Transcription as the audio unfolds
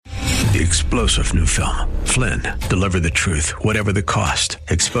The explosive new film, Flynn, deliver the truth, whatever the cost,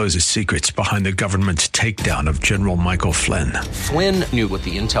 exposes secrets behind the government's takedown of General Michael Flynn. Flynn knew what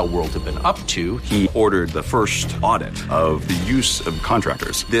the intel world had been up to. He ordered the first audit of the use of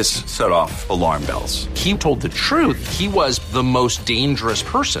contractors. This set off alarm bells. He told the truth. He was the most dangerous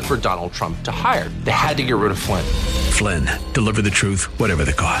person for Donald Trump to hire. They had to get rid of Flynn. Flynn, deliver the truth, whatever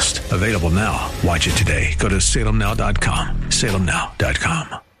the cost. Available now. Watch it today. Go to salemnow.com.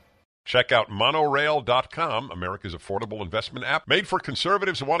 salemnow.com. Check out Monorail.com, America's affordable investment app, made for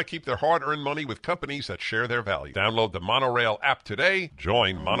conservatives who want to keep their hard-earned money with companies that share their values. Download the Monorail app today.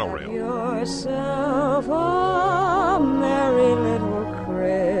 Join Monorail. Have yourself a merry little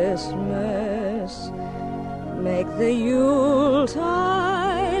Christmas. Make the Yuletide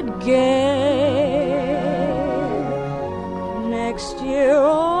gay. Next year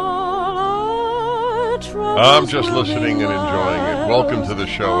all our troubles I'm just listening and enjoying it. Welcome to the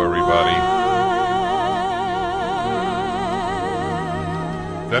show, everybody.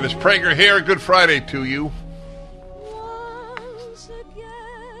 Dennis Prager here. Good Friday to you. once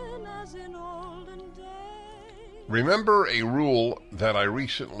again as in olden days. Remember a rule that I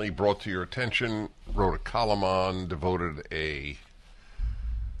recently brought to your attention, wrote a column on, devoted a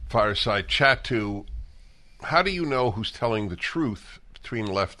fireside chat to. How do you know who's telling the truth between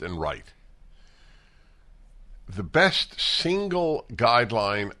left and right? The best single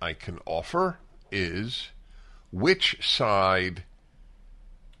guideline I can offer is which side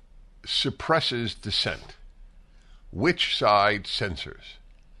suppresses dissent, which side censors.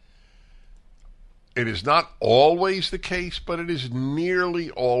 It is not always the case, but it is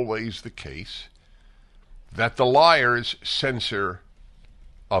nearly always the case that the liars censor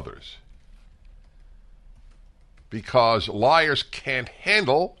others. Because liars can't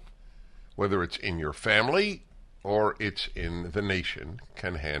handle, whether it's in your family or it's in the nation,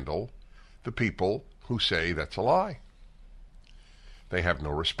 can handle the people who say that's a lie. They have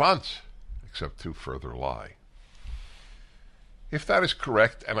no response except to further lie. If that is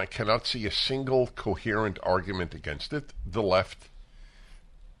correct, and I cannot see a single coherent argument against it, the left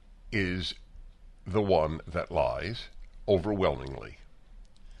is the one that lies overwhelmingly.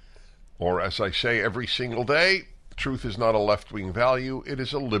 Or as I say every single day, truth is not a left-wing value, it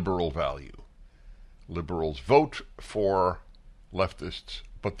is a liberal value. Liberals vote for leftists,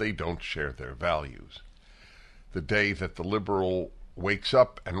 but they don't share their values. The day that the liberal wakes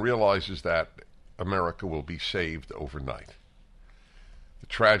up and realizes that, America will be saved overnight. The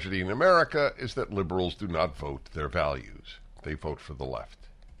tragedy in America is that liberals do not vote their values. They vote for the left.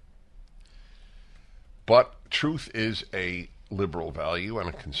 But truth is a liberal value and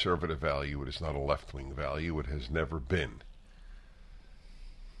a conservative value. It is not a left-wing value. It has never been.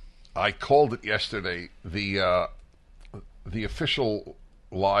 I called it yesterday the official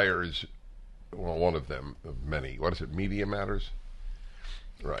liars, well, one of them, of many. What is it, Media Matters?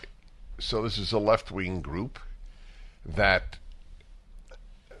 Right. So this is a left-wing group that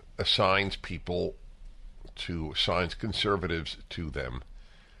assigns conservatives to them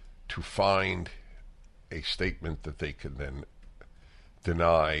to find a statement that they can then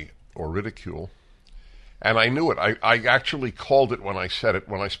deny or ridicule. And I knew it. I actually called it when I said it,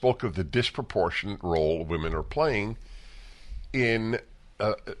 when I spoke of the disproportionate role women are playing in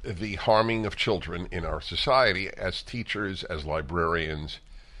the harming of children in our society as teachers, as librarians,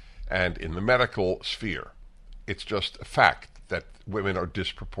 and in the medical sphere. It's just a fact that women are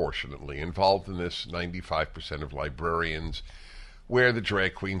disproportionately involved in this. 95% of librarians, where the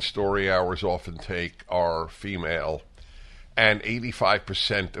drag queen story hours often take, are female. And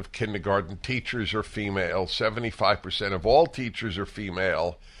 85% of kindergarten teachers are female. 75% of all teachers are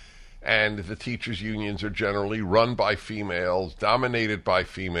female. And the teachers' unions are generally run by females, dominated by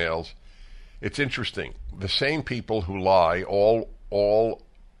females. It's interesting. The same people who lie, all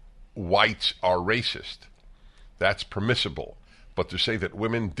whites are racist. That's permissible. But to say that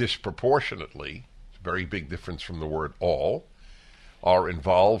women disproportionately, it's a very big difference from the word all, are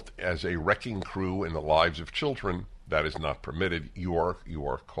involved as a wrecking crew in the lives of children, that is not permitted. You are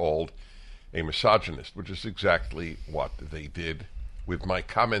called a misogynist, which is exactly what they did with my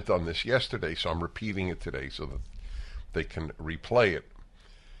comment on this yesterday, so I'm repeating it today so that they can replay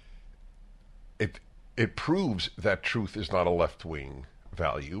it. It proves that truth is not a left-wing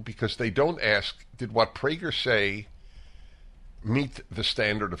value, because they don't ask, did what Prager say meet the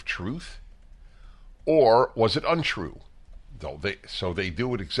standard of truth, or was it untrue? So they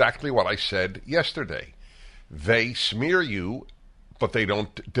do it exactly what I said yesterday. They smear you, but they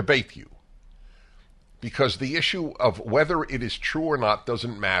don't debate you. Because the issue of whether it is true or not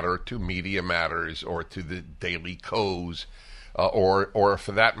doesn't matter to Media Matters or to the Daily Kos or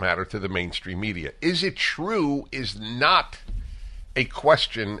for that matter, to the mainstream media. Is it true is not a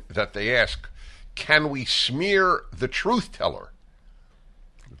question that they ask. Can we smear the truth teller?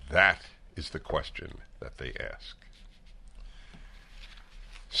 That is the question that they ask.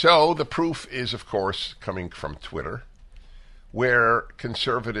 So the proof is, of course, coming from Twitter, where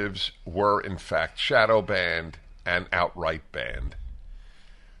conservatives were, in fact, shadow banned and outright banned.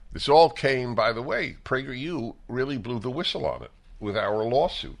 This all came, by the way, PragerU really blew the whistle on it with our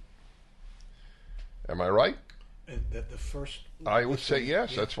lawsuit. Am I right? The first... I would say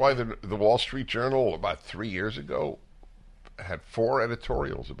yes. That's why the Wall Street Journal, about 3 years ago, had 4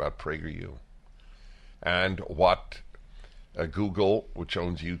 editorials about PragerU. And what Google, which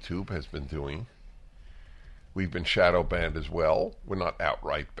owns YouTube, has been doing. We've been shadow banned as well. We're not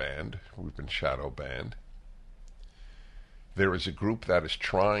outright banned. We've been shadow banned. There is a group that is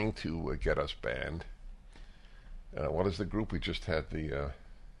trying to get us banned. What is the group? We just had the...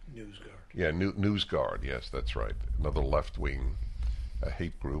 NewsGuard. Yeah, NewsGuard. Yes, that's right. Another left-wing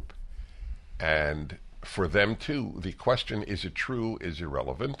hate group. And for them, too, the question, is it true, is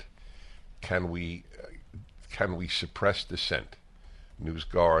irrelevant. Can we suppress dissent?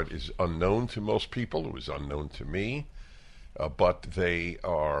 NewsGuard is unknown to most people. It was unknown to me. But they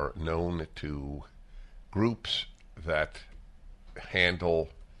are known to groups that handle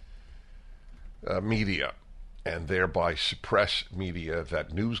media and thereby suppress media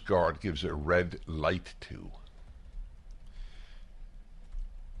that NewsGuard gives a red light to.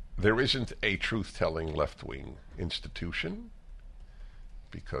 There isn't a truth-telling left-wing institution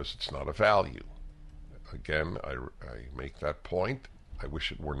because it's not a value. Again, I make that point. I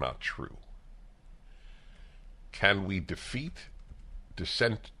wish it were not true. Can we defeat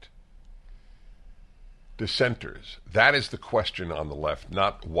dissenters? That is the question on the left,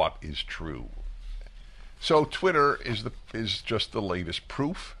 not what is true. So Twitter is just the latest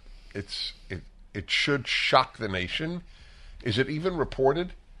proof. It should shock the nation. Is it even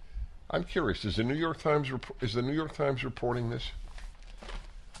reported? I'm curious. Is the New York Times reporting this?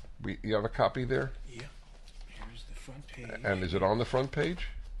 You have a copy there? Yeah. Here's the front page. And is it on the front page?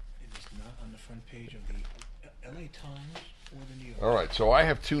 It is not on the front page of the LA Times or the New York. All right. So I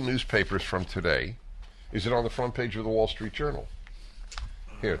have 2 newspapers from today. Is it on the front page of the Wall Street Journal?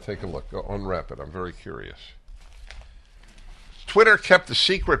 Here, take a look. Go unwrap it. I'm very curious. Twitter kept a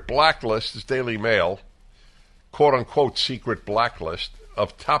secret blacklist, as Daily Mail, quote-unquote secret blacklist,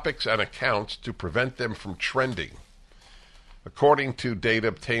 of topics and accounts to prevent them from trending. According to data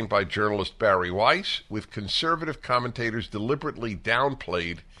obtained by journalist Barry Weiss, with conservative commentators deliberately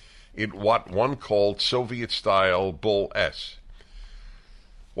downplayed in what one called Soviet-style Bull S,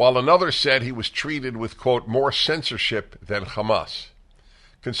 while another said he was treated with, quote, more censorship than Hamas.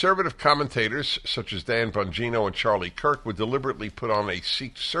 Conservative commentators, such as Dan Bongino and Charlie Kirk, were deliberately put on a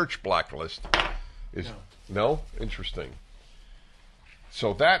search blacklist. No? Interesting.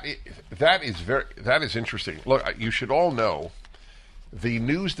 So that is interesting. Look, you should all know the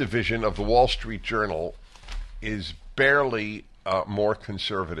news division of the Wall Street Journal is barely more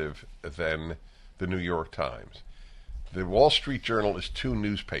conservative than the New York Times. The Wall Street Journal is 2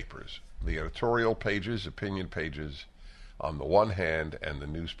 newspapers. The editorial pages, opinion pages, on the one hand, and the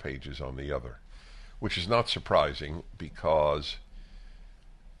news pages on the other, which is not surprising because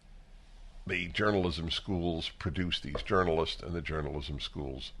the journalism schools produce these journalists, and the journalism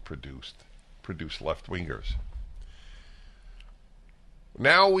schools produce left-wingers.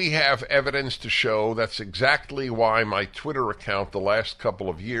 Now we have evidence to show that's exactly why my Twitter account the last couple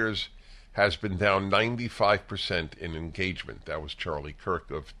of years has been down 95% in engagement. That was Charlie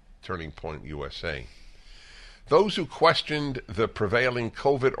Kirk of Turning Point USA. Those who questioned the prevailing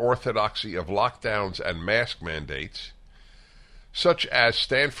COVID orthodoxy of lockdowns and mask mandates, such as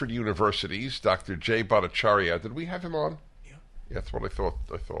Stanford University's Dr. Jay Bhattacharya. Did we have him on? Yeah. That's what I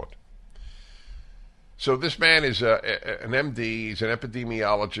thought. So this man is an MD. He's an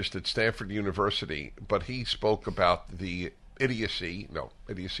epidemiologist at Stanford University, but he spoke about the idiocy. No,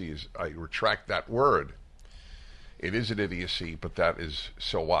 idiocy is, I retract that word. It is an idiocy, but that is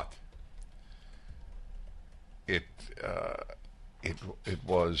so what? It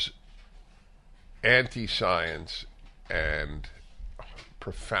was anti-science and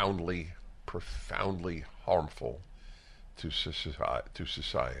profoundly harmful to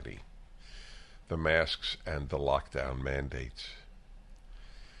society. The masks and the lockdown mandates.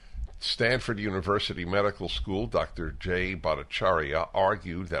 Stanford University Medical School, Dr. Jay Bhattacharya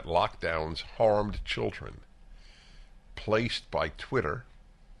argued that lockdowns harmed children, placed by Twitter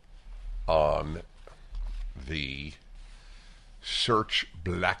on the search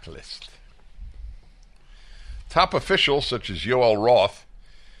blacklist. Top officials such as Yoel Roth,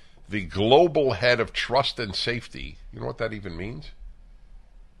 the global head of trust and safety, you know what that even means?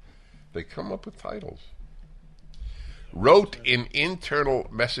 They come up with titles. Wrote in internal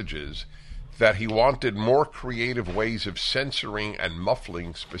messages that he wanted more creative ways of censoring and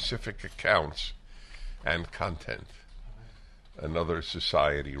muffling specific accounts and content. Another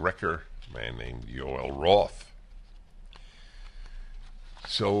society wrecker, a man named Yoel Roth.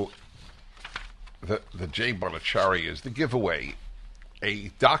 So the Jay Bhattacharya is the giveaway. A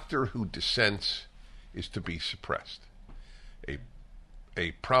doctor who dissents is to be suppressed.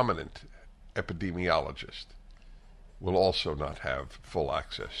 A prominent epidemiologist will also not have full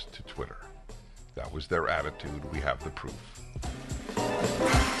access to Twitter. That was their attitude. We have the proof.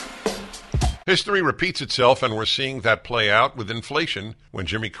 History repeats itself, and we're seeing that play out with inflation. When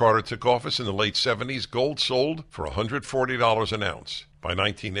Jimmy Carter took office in the late 70s, gold sold for $140 an ounce. By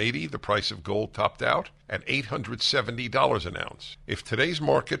 1980, the price of gold topped out at $870 an ounce. If today's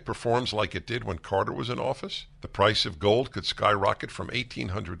market performs like it did when Carter was in office, the price of gold could skyrocket from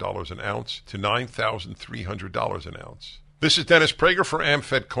 $1,800 an ounce to $9,300 an ounce. This is Dennis Prager for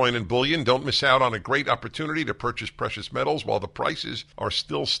AmFed Coin and Bullion. Don't miss out on a great opportunity to purchase precious metals while the prices are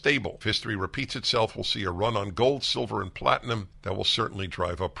still stable. If history repeats itself, we'll see a run on gold, silver, and platinum that will certainly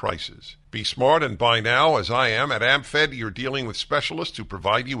drive up prices. Be smart and buy now, as I am. At AmFed, you're dealing with specialists who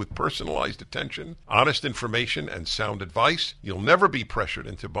provide you with personalized attention, honest information, and sound advice. You'll never be pressured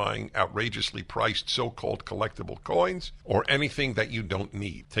into buying outrageously priced so-called collectible coins or anything that you don't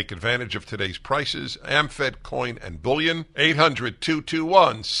need. Take advantage of today's prices. AmFed Coin and Bullion,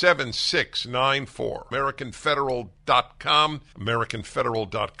 800-221-7694. AmericanFederal.com,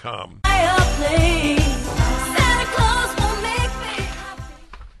 AmericanFederal.com.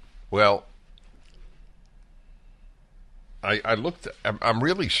 Well, I looked, I'm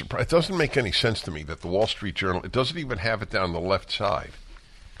really surprised. It doesn't make any sense to me that the Wall Street Journal, it doesn't even have it down the left side.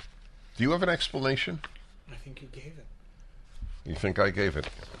 Do you have an explanation? I think you gave it. You think I gave it?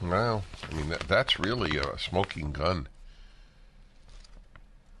 Well, I mean, that's really a smoking gun.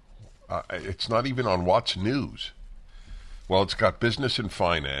 It's not even on What's News. Well, it's got business and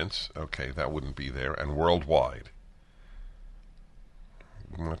finance. Okay, that wouldn't be there. And worldwide.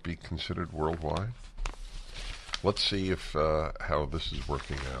 Wouldn't that be considered worldwide? Let's see if how this is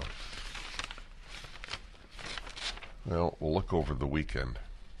working out. Well, we'll look over the weekend.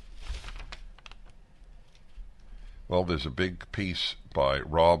 Well, there's a big piece by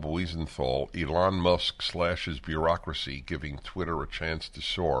Rob Wiesenthal, Elon Musk slashes bureaucracy, giving Twitter a chance to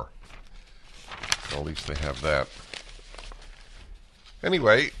soar. Well, at least they have that.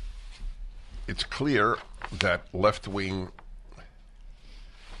 Anyway, it's clear that left-wing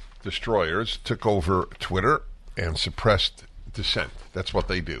destroyers took over Twitter and suppressed dissent. That's what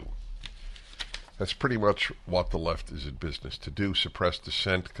they do. That's pretty much what the left is in business to do, suppress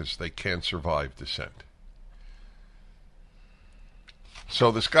dissent, because they can't survive dissent.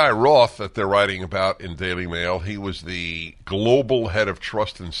 So this guy Roth that they're writing about in Daily Mail, he was the global head of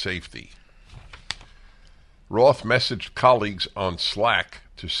trust and safety. Roth messaged colleagues on Slack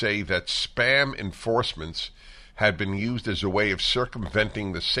to say that spam enforcements had been used as a way of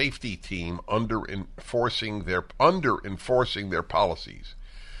circumventing the safety team under enforcing their policies.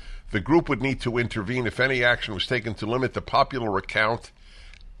 The group would need to intervene if any action was taken to limit the popular account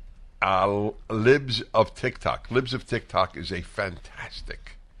Libs of TikTok. Libs of TikTok is a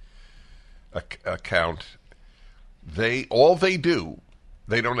fantastic account. They do,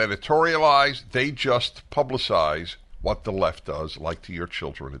 they don't editorialize, they just publicize what the left does, like to your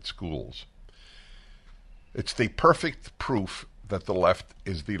children at schools. It's the perfect proof that the left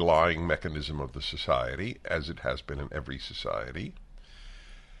is the lying mechanism of the society, as it has been in every society.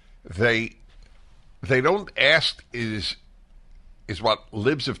 They don't ask, is what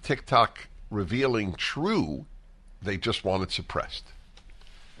Libs of TikTok revealing true? They just want it suppressed.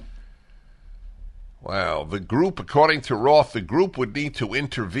 Wow. The group, according to Roth, the group would need to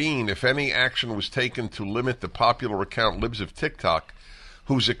intervene if any action was taken to limit the popular account Libs of TikTok,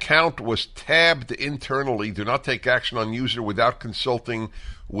 whose account was tabbed internally. Do not take action on user without consulting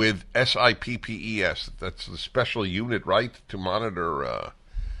with SIPPES. That's the special unit, right, to monitor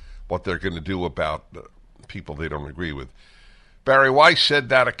what they're going to do about people they don't agree with. Barry Weiss said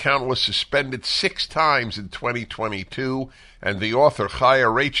that account was suspended 6 times in 2022, and the author,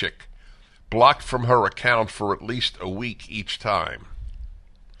 Chaya Raichik, blocked from her account for at least a week each time.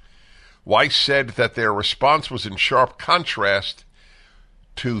 Weiss said that their response was in sharp contrast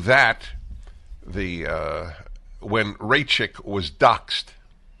to that when Raichik was doxxed.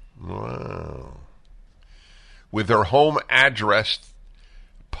 Wow. With her home address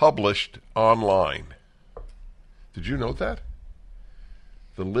published online. Did you know that?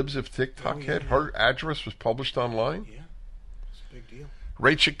 The Libs of TikTok head, her address was published online? Yeah, it's a big deal.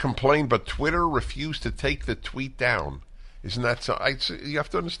 Rachel complained, but Twitter refused to take the tweet down. Isn't that so? You have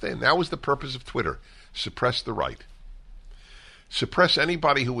to understand. That was the purpose of Twitter. Suppress the right. Suppress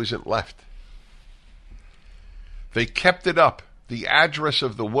anybody who isn't left. They kept it up. The address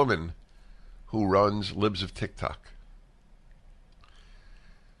of the woman who runs Libs of TikTok.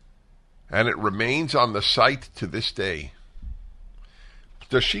 And it remains on the site to this day.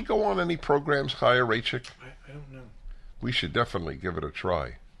 Does she go on any programs, Chaya Rachik? I don't know. We should definitely give it a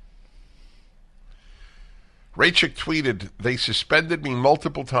try. Rachik tweeted, "They suspended me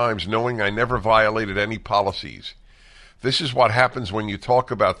multiple times knowing I never violated any policies. This is what happens when you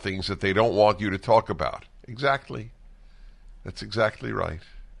talk about things that they don't want you to talk about." Exactly. That's exactly right.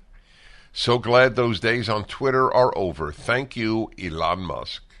 So glad those days on Twitter are over. Thank you, Elon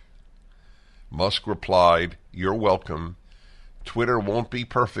Musk. Musk replied, "You're welcome. Twitter won't be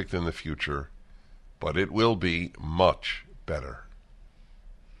perfect in the future, but it will be much better."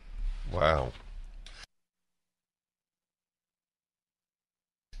 Wow.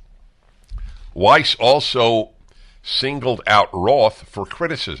 Weiss also singled out Roth for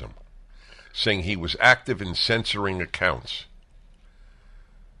criticism, saying he was active in censoring accounts.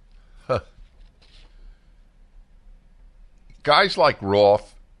 Guys like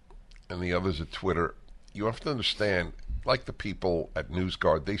Roth and the others at Twitter, you have to understand, like the people at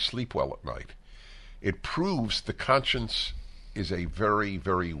NewsGuard, they sleep well at night. It proves the conscience is a very,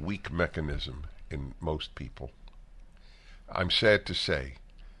 very weak mechanism in most people. I'm sad to say.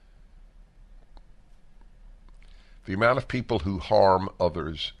 The amount of people who harm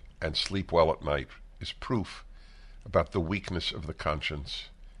others and sleep well at night is proof about the weakness of the conscience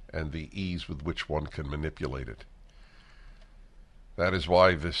and the ease with which one can manipulate it. That is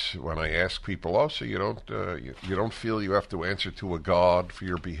why when I ask people, so you don't feel you have to answer to a God for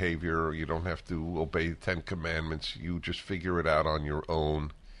your behavior, or you don't have to obey the 10 Commandments, you just figure it out on your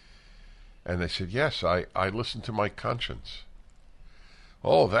own. And they said, yes, I listen to my conscience.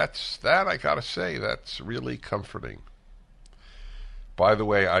 Oh, that I gotta say, that's really comforting. By the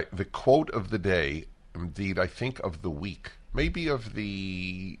way, the quote of the day, indeed I think of the week, maybe of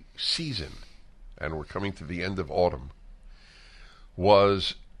the season, and we're coming to the end of autumn,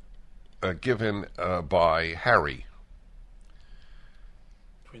 was given by Harry.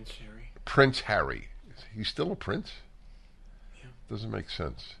 Prince Harry. Prince Harry. He's still a prince? Yeah. Doesn't make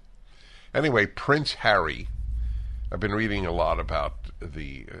sense. Anyway, Prince Harry. I've been reading a lot about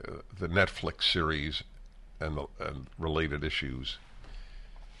the Netflix series and related issues.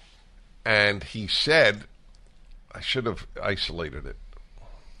 And he said, I should have isolated it,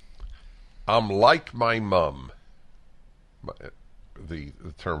 "I'm like my mum." The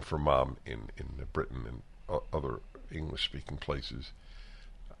term for mom in Britain and other English-speaking places.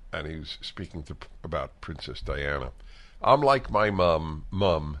 And he was speaking about Princess Diana. "I'm like my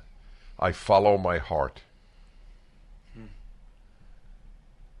mum. I follow my heart."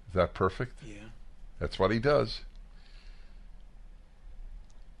 Is that perfect? Yeah. That's what he does.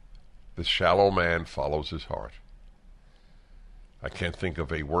 The shallow man follows his heart. I can't think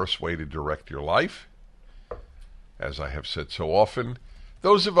of a worse way to direct your life. As I have said so often,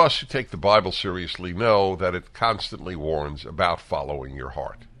 those of us who take the Bible seriously know that it constantly warns about following your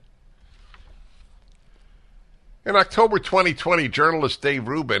heart. In October 2020, journalist Dave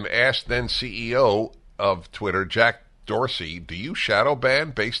Rubin asked then CEO of Twitter, Jack Dorsey, "Do you shadow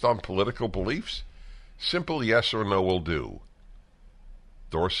ban based on political beliefs? Simple yes or no will do."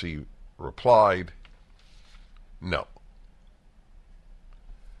 Dorsey replied, "No."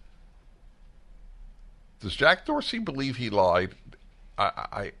 Does Jack Dorsey believe he lied?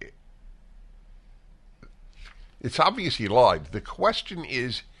 It's obvious he lied. The question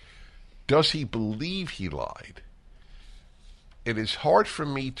is, does he believe he lied? It is hard for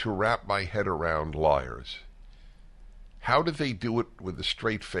me to wrap my head around liars. How do they do it with a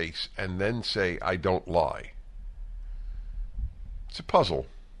straight face and then say, "I don't lie"? It's a puzzle.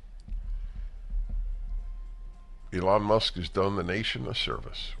 Elon Musk has done the nation a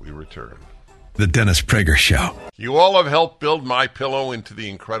service. We return. The Dennis Prager Show. You all have helped build MyPillow into the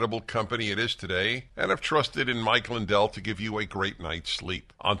incredible company it is today, and have trusted in Mike Lindell to give you a great night's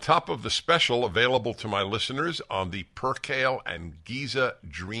sleep. On top of the special available to my listeners on the Percale and Giza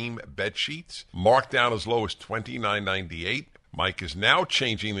Dream bed sheets, marked down as low as $29.98, Mike is now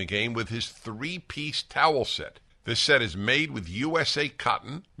changing the game with his 3-piece towel set. This set is made with USA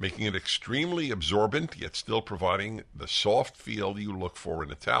cotton, making it extremely absorbent, yet still providing the soft feel you look for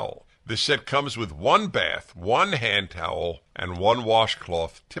in a towel. This set comes with one bath, one hand towel, and one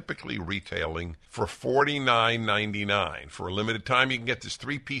washcloth, typically retailing for $49.99. For a limited time, you can get this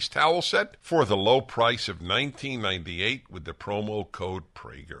 3-piece towel set for the low price of $19.98 with the promo code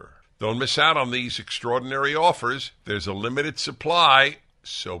Prager. Don't miss out on these extraordinary offers. There's a limited supply,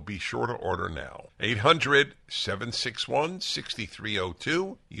 so be sure to order now.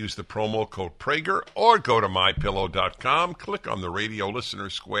 800-761-6302. Use the promo code Prager or go to MyPillow.com, click on the radio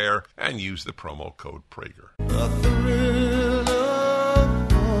listener square, and use the promo code Prager.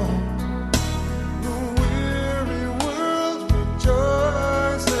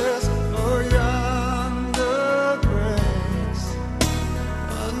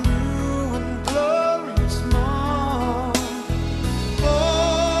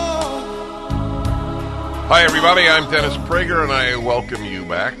 Hi, everybody. I'm Dennis Prager, and I welcome you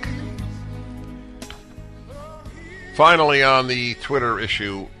back. Finally, on the Twitter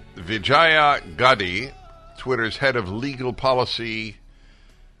issue, Vijaya Gadde, Twitter's head of legal policy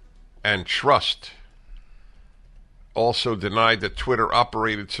and trust, also denied that Twitter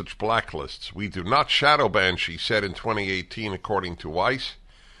operated such blacklists. We do not shadow ban, she said in 2018, according to Weiss,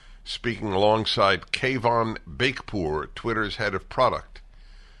 speaking alongside Kayvon Bakpour, Twitter's head of product.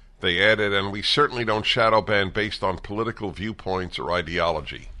 They added, and we certainly don't shadow ban based on political viewpoints or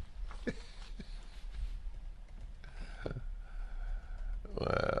ideology.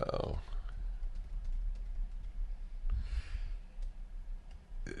 Well,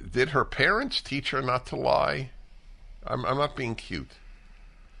 did her parents teach her not to lie? I'm not being cute.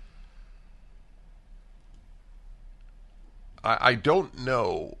 I don't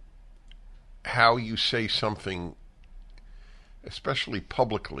know how you say something, especially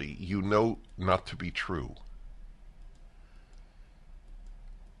publicly, you know not to be true.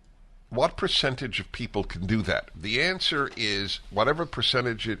 What percentage of people can do that? The answer is, whatever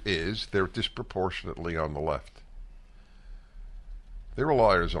percentage it is, they're disproportionately on the left. There are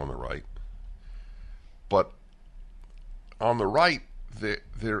liars on the right. But on the right,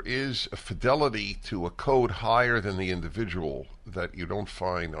 there is a fidelity to a code higher than the individual that you don't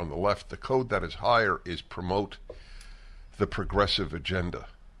find on the left. The code that is higher is promote the progressive agenda.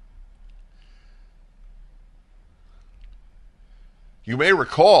 You may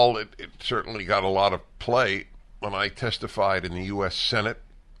recall, it certainly got a lot of play when I testified in the U.S. Senate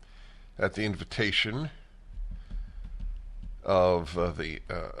at the invitation of the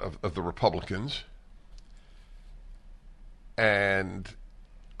Republicans, and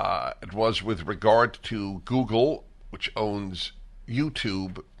it was with regard to Google, which owns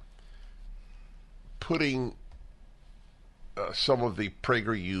YouTube, putting some of the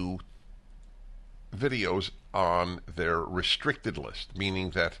PragerU videos on their restricted list, meaning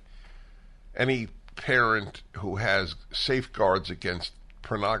that any parent who has safeguards against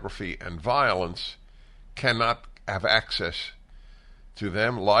pornography and violence cannot have access to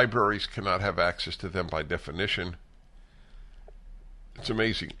them. Libraries cannot have access to them by definition. It's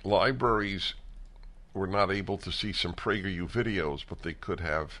amazing. Libraries were not able to see some PragerU videos, but they could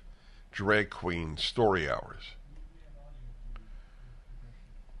have drag queen story hours.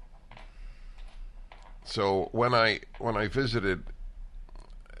 So when I visited,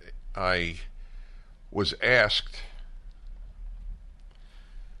 I was asked,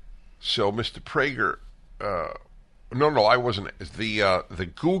 so Mr. Prager, no, I wasn't.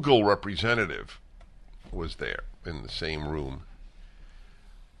 The Google representative was there in the same room.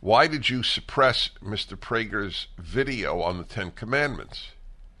 Why did you suppress Mr. Prager's video on the Ten Commandments?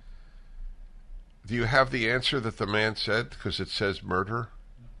 Do you have the answer that the man said, because it says murder?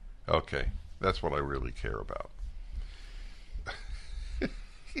 Okay. That's what I really care about.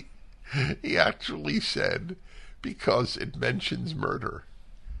 He actually said, because it mentions murder.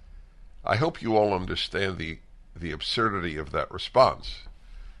 I hope you all understand the absurdity of that response.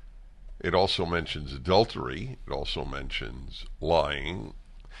 It also mentions adultery. It also mentions lying.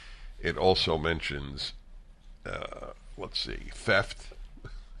 It also mentions, theft.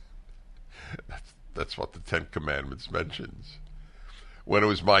 That's what the Ten Commandments mentions. When it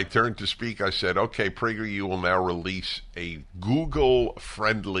was my turn to speak, I said, okay, PragerU will now release a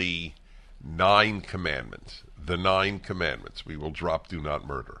Google-friendly 9 commandments. The 9 commandments. We will drop do not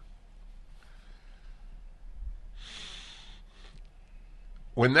murder.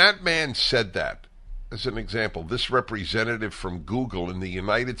 When that man said that, as an example, this representative from Google in the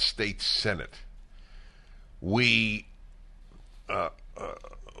United States Senate, we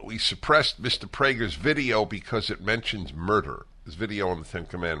suppressed Mr. Prager's video because it mentions murder. His video on the Ten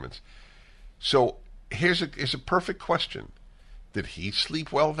Commandments. So here's a perfect question. Did he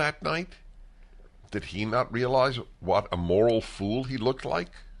sleep well that night? Did he not realize what a moral fool he looked like?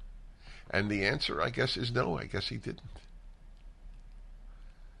 And the answer, I guess, is no. I guess he didn't.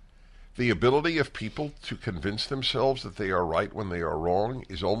 The ability of people to convince themselves that they are right when they are wrong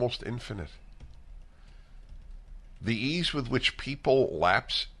is almost infinite. The ease with which people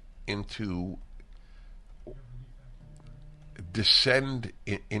lapse into, descend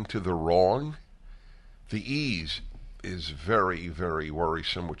into the wrong, the ease is very, very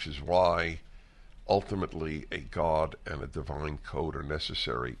worrisome, which is why ultimately a God and a divine code are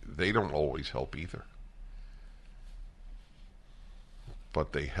necessary. They don't always help either,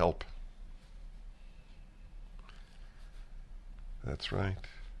 but they help. That's right.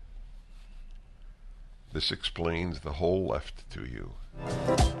 This explains the whole left to you.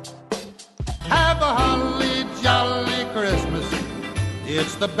 Have a holly jolly Christmas.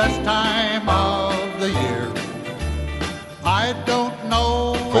 It's the best time of the year. I don't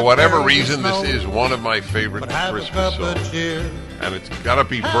know. For whatever reason, this is one of my favorite Christmas songs. And it's got to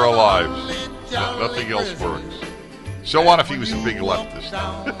be Burl Ives. Nothing else works. So what if he was a big leftist?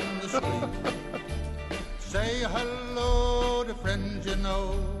 Say hello to friends you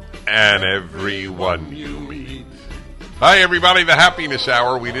know. And everyone you meet. Hi, everybody. The Happiness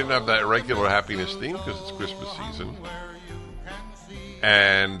Hour. We didn't have that regular happiness theme because it's Christmas season.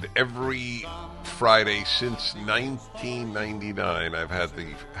 And every Friday since 1999, I've had the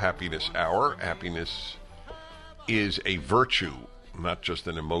Happiness Hour. Happiness is a virtue, not just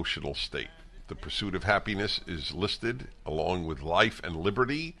an emotional state. The pursuit of happiness is listed along with life and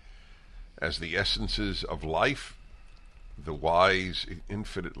liberty as the essences of life. The wise,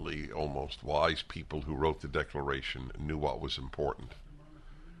 infinitely almost wise people who wrote the Declaration knew what was important.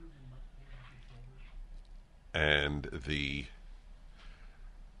 And the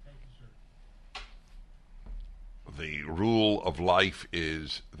rule of life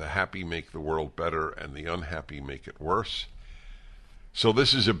is the happy make the world better and the unhappy make it worse. So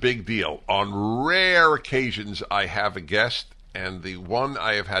this is a big deal. On rare occasions, I have a guest, and the one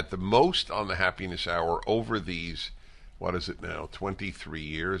I have had the most on the Happiness Hour over these, what is it now, 23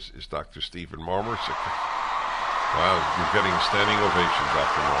 years, is Dr. Stephen Marmer. Wow, you're getting a standing ovation,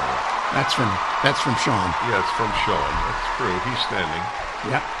 Dr. Marmer. That's from Sean. Yeah, it's from Sean. That's true. He's standing.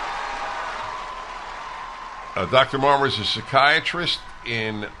 Yep. Dr. Marmer is a psychiatrist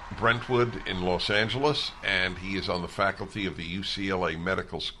in Brentwood in Los Angeles, and he is on the faculty of the UCLA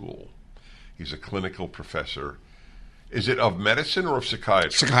Medical School. He's a clinical professor. Is it of medicine or of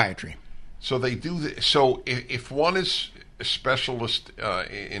psychiatry? Psychiatry. So they do. So if one is a specialist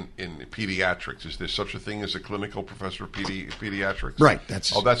in pediatrics, is there such a thing as a clinical professor of pediatrics? Right.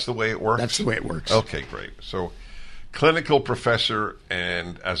 That's the way it works? That's the way it works. Okay, great. So clinical professor,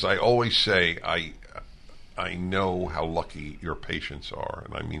 and as I always say, I know how lucky your patients are,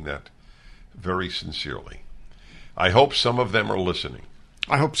 and I mean that very sincerely. I hope some of them are listening.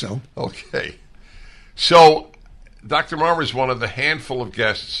 I hope so. Okay. So Dr. Marmer is one of the handful of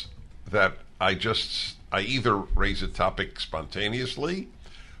guests that I either raise a topic spontaneously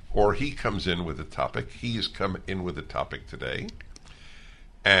or he comes in with a topic. He has come in with a topic today,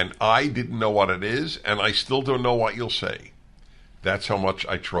 and I didn't know what it is, and I still don't know what you'll say. That's how much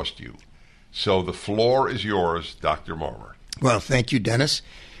I trust you. So the floor is yours, Dr. Marmer. Well, thank you, Dennis.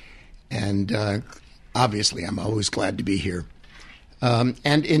 And obviously, I'm always glad to be here.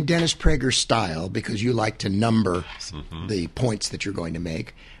 And in Dennis Prager style, because you like to number the points that you're going to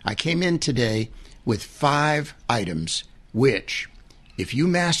make, I came in today with 5 items, which, if you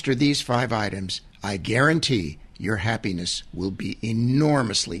master these 5 items, I guarantee your happiness will be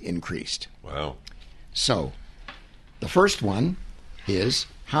enormously increased. Wow. So, the first one is,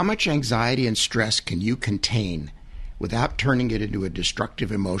 how much anxiety and stress can you contain without turning it into a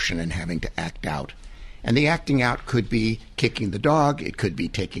destructive emotion and having to act out? And the acting out could be kicking the dog, it could be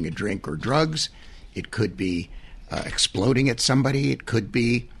taking a drink or drugs, it could be exploding at somebody, it could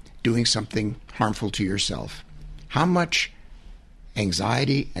be doing something harmful to yourself. How much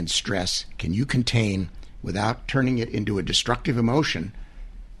anxiety and stress can you contain without turning it into a destructive emotion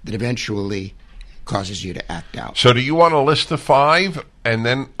that eventually causes you to act out? So do you want a list of 5, and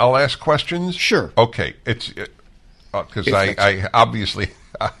then I'll ask questions? Sure. Okay. It's because I obviously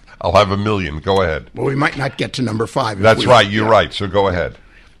I'll have a million. Go ahead. Well, we might not get to number 5. That's right. You're right. So go ahead.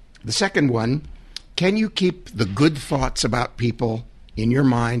 The second one, can you keep the good thoughts about people in your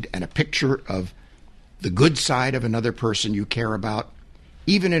mind and a picture of the good side of another person you care about,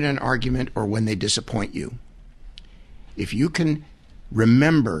 even in an argument or when they disappoint you? If you can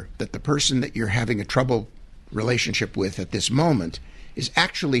remember that the person that you're having a trouble relationship with at this moment is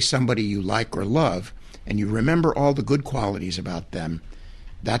actually somebody you like or love, and you remember all the good qualities about them,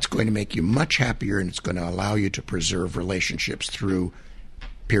 that's going to make you much happier, and it's going to allow you to preserve relationships through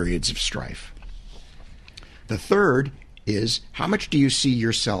periods of strife. The third is, how much do you see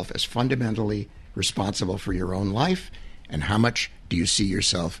yourself as fundamentally responsible for your own life, and how much do you see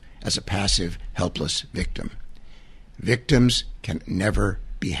yourself as a passive, helpless victim? Victims can never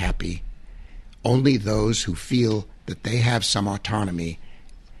be happy. Only those who feel that they have some autonomy,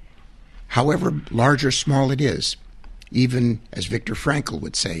 however large or small it is, even as Viktor Frankl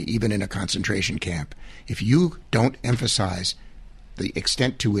would say, even in a concentration camp, if you don't emphasize the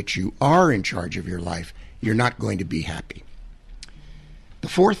extent to which you are in charge of your life, you're not going to be happy. The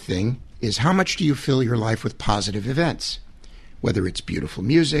fourth thing is, how much do you fill your life with positive events? Whether it's beautiful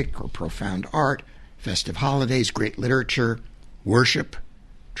music or profound art, festive holidays, great literature, worship,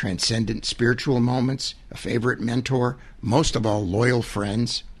 transcendent spiritual moments, a favorite mentor, most of all, loyal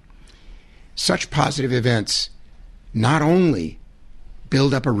friends. Such positive events not only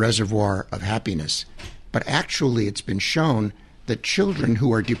build up a reservoir of happiness, but actually it's been shown that children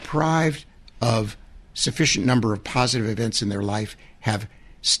who are deprived of sufficient number of positive events in their life have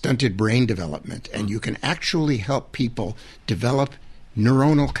stunted brain development, and you can actually help people develop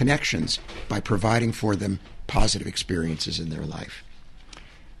neuronal connections by providing for them positive experiences in their life.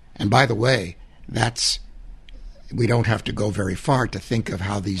 And by the way, we don't have to go very far to think of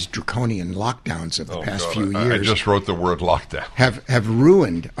how these draconian lockdowns of the past few years. I just wrote the word lockdown. Have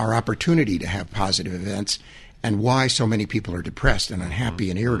ruined our opportunity to have positive events, and why so many people are depressed and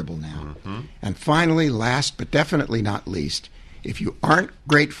unhappy and irritable now. And finally, last but definitely not least, if you aren't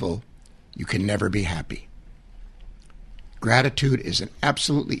grateful, you can never be happy. Gratitude is an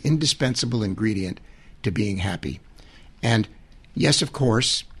absolutely indispensable ingredient to being happy. And yes, of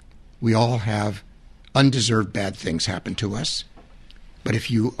course, we all have undeserved bad things happen to us. But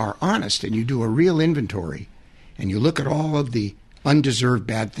if you are honest and you do a real inventory and you look at all of the undeserved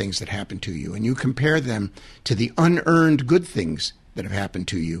bad things that happen to you and you compare them to the unearned good things that have happened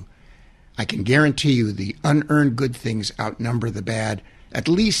to you, I can guarantee you the unearned good things outnumber the bad at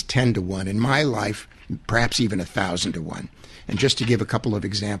least 10 to 1. In my life, perhaps even 1,000 to 1. And just to give a couple of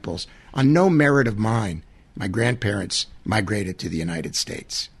examples, on no merit of mine, my grandparents migrated to the United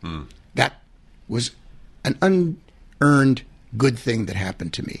States. That was an unearned good thing that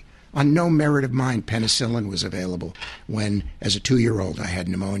happened to me. On no merit of mine, penicillin was available when, as a 2-year-old, I had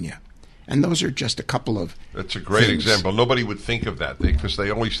pneumonia. And those are just a couple of That's a great things. example. Nobody would think of that because they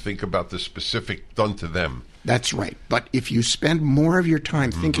always think about the specific done to them. That's right. But if you spend more of your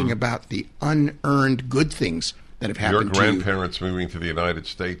time thinking about the unearned good things that have happened to you. Your grandparents moving to the United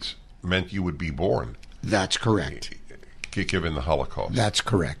States meant you would be born. That's correct. Given the Holocaust. That's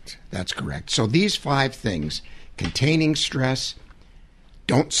correct. That's correct. So these 5 things, containing stress,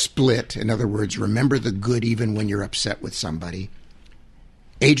 don't split. In other words, remember the good even when you're upset with somebody.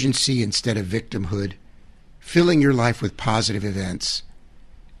 Agency instead of victimhood. Filling your life with positive events.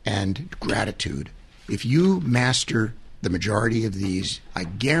 And gratitude. If you master the majority of these, I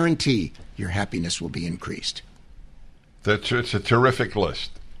guarantee your happiness will be increased. It's a terrific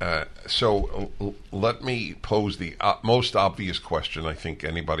list. So let me pose the most obvious question I think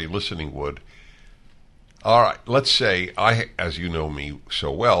anybody listening would. All right, let's say as you know me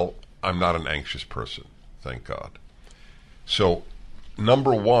so well, I'm not an anxious person, thank God. So,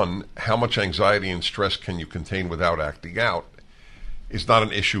 number one, how much anxiety and stress can you contain without acting out is not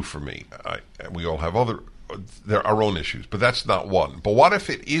an issue for me. We all have our own issues, but that's not one. But what if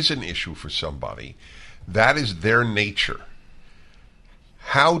it is an issue for somebody? That is their nature.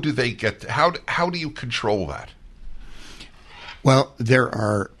 How do they get? How do you control that? Well, there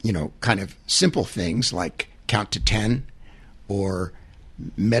are, kind of simple things like count to 10 or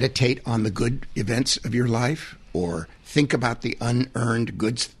meditate on the good events of your life or think about the unearned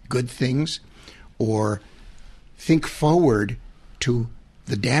good things or think forward to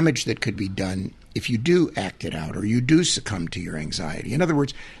the damage that could be done if you do act it out or you do succumb to your anxiety. In other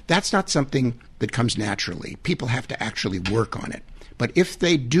words, that's not something that comes naturally. People have to actually work on it. But if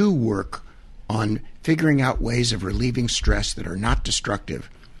they do work on figuring out ways of relieving stress that are not destructive,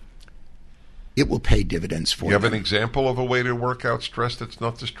 it will pay dividends for them. You have an example of a way to work out stress that's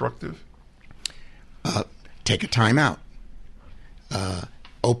not destructive? Take a time out.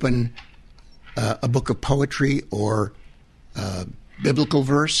 Open a book of poetry or biblical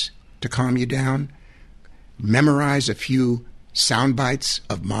verse to calm you down. Memorize a few sound bites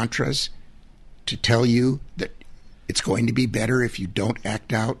of mantras to tell you that it's going to be better if you don't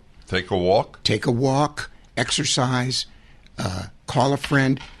act out. Take a walk? Take a walk, exercise, call a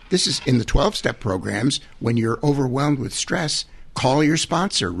friend. This is in the 12-step programs. When you're overwhelmed with stress, call your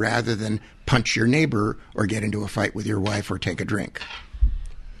sponsor rather than punch your neighbor or get into a fight with your wife or take a drink.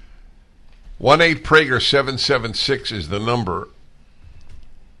 1-8-PRAGER-776 is the number.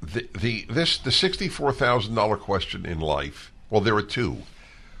 the $64,000 question in life. Well, there are two.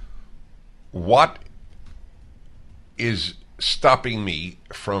 What is stopping me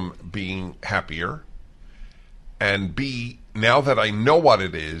from being happier? And B, now that I know what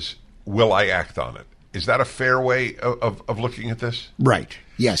it is, will I act on it? Is that a fair way of looking at this? Right.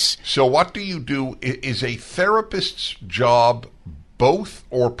 Yes. So what do you do? Is a therapist's job both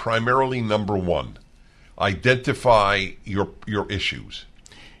or primarily number one? Identify your issues.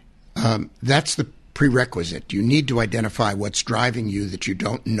 That's the prerequisite. You need to identify what's driving you that you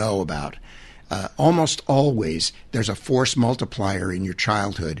don't know about. Almost always, there's a force multiplier in your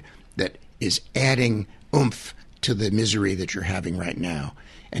childhood that is adding oomph to the misery that you're having right now.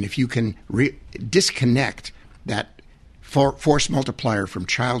 And if you can disconnect that force multiplier from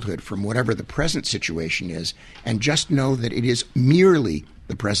childhood, from whatever the present situation is, and just know that it is merely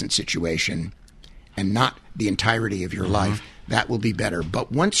the present situation and not the entirety of your life, that will be better.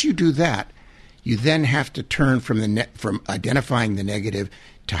 But once you do that, you then have to turn from from identifying the negative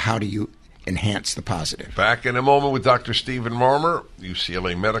to how do you enhance the positive. Back in a moment with Dr. Stephen Marmer,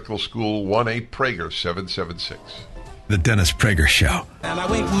 UCLA Medical School, 1-8-PRAGER 776. The Dennis Prager Show.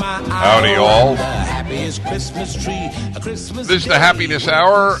 Howdy, all. This is the Happiness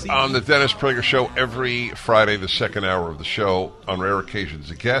Hour on the Dennis Prager Show every Friday, the second hour of the show. On rare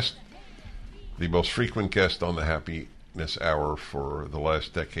occasions, a guest. The most frequent guest on the Happiness Hour for the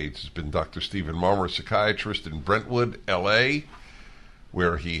last decades has been Dr. Stephen Marmer, a psychiatrist in Brentwood, L.A.,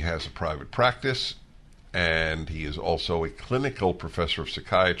 where he has a private practice, and he is also a clinical professor of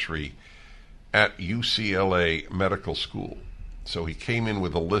psychiatry at UCLA Medical School. So he came in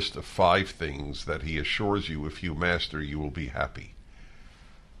with a list of 5 things that he assures you if you master, you will be happy.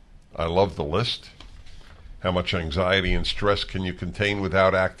 I love the list. How much anxiety and stress can you contain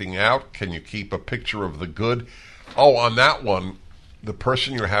without acting out? Can you keep a picture of the good? Oh, on that one, the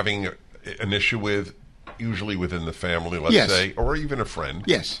person you're having an issue with, usually within the family, let's say, or even a friend.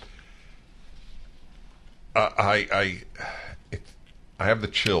 Yes. I have the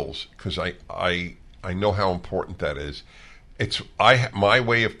chills because I know how important that is. It's my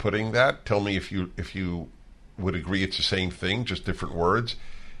way of putting that. Tell me if you would agree it's the same thing, just different words.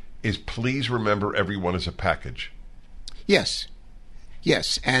 Is please remember everyone is a package. Yes,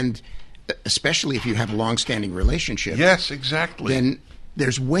 and especially if you have a long-standing relationship. Yes, exactly. Then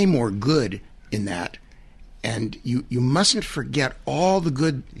there's way more good in that, and you mustn't forget all the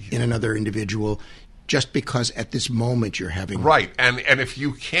good in another individual. Just because at this moment you're having... Right, and if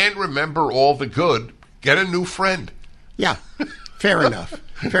you can't remember all the good, get a new friend. Yeah, fair enough.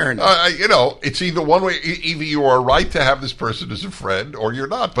 Fair enough. It's either one way. Either you are right to have this person as a friend, or you're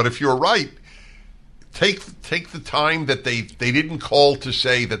not. But if you're right, take the time that they didn't call to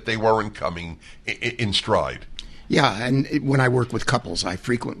say that they weren't coming in stride. Yeah, and when I work with couples, I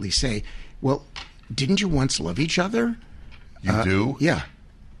frequently say, well, didn't you once love each other? You do? Yeah.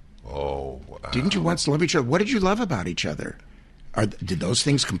 Oh, wow. Didn't you once love each other? What did you love about each other? Did those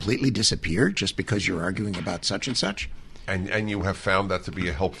things completely disappear just because you're arguing about such and such? And you have found that to be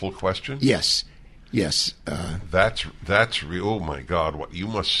a helpful question? Yes. That's real. Oh my God! What you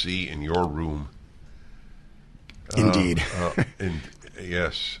must see in your room. Indeed.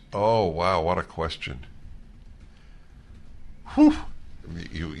 Yes. Oh wow! What a question. Whew.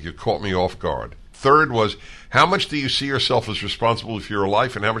 You caught me off guard. Third was, how much do you see yourself as responsible for your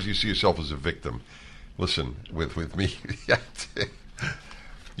life, and how much do you see yourself as a victim? Listen, with me,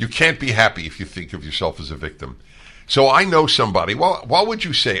 you can't be happy if you think of yourself as a victim. So I know somebody. Well, what would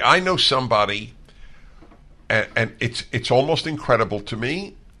you say? I know somebody, and it's almost incredible to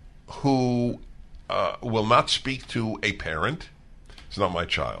me, who will not speak to a parent. It's not my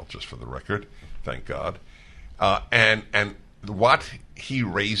child, just for the record, thank God. And what he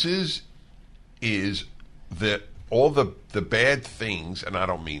raises is that all the bad things, and I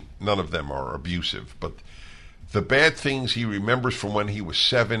don't mean none of them are abusive, but the bad things he remembers from when he was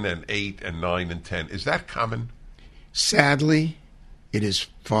 7 and 8 and 9 and 10. Is that common? Sadly, it is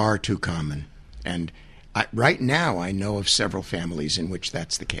far too common. And right now, I know of several families in which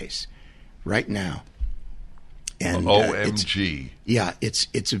that's the case. Right now. And OMG.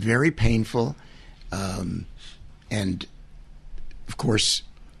 It's very painful. And, of course,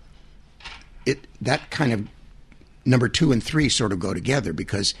 that kind of number 2 and 3 sort of go together,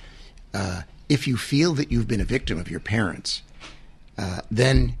 because if you feel that you've been a victim of your parents,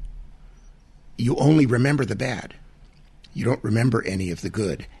 then you only remember the bad. You don't remember any of the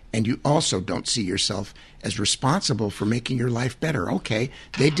good. And you also don't see yourself as responsible for making your life better. Okay,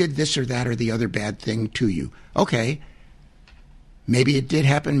 they did this or that or the other bad thing to you. Okay, maybe it did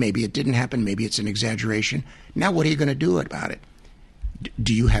happen, maybe it didn't happen, maybe it's an exaggeration. Now what are you going to do about it?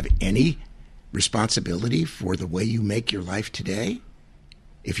 Do you have any responsibility for the way you make your life today?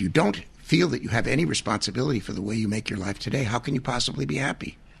 If you don't feel that you have any responsibility for the way you make your life today, how can you possibly be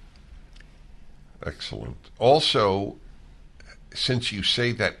happy? Excellent. Also, since you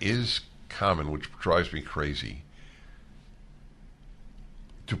say that is common, which drives me crazy,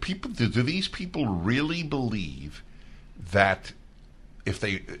 do these people really believe that if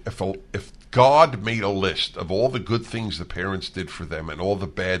God made a list of all the good things the parents did for them and all the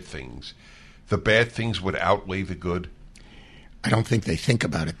bad things would outweigh the good? I don't think they think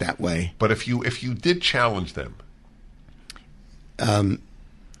about it that way. But if you did challenge them,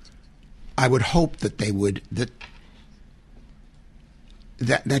 I would hope that they would.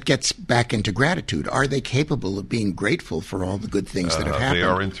 That gets back into gratitude. Are they capable of being grateful for all the good things that have happened? They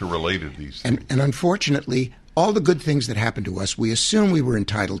are interrelated, these things. And unfortunately, all the good things that happened to us, we assume we were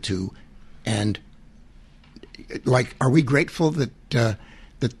entitled to. And, are we grateful that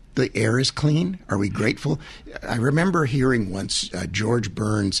the air is clean? Are we grateful? I remember hearing once George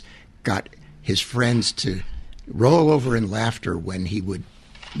Burns got his friends to roll over in laughter when he would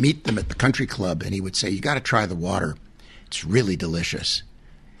meet them at the country club, and he would say, "You got to try the water. It's really delicious."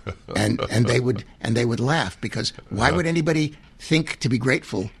 and they would laugh, because why would anybody think to be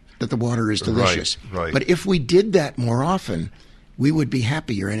grateful that the water is delicious? Right. But if we did that more often, we would be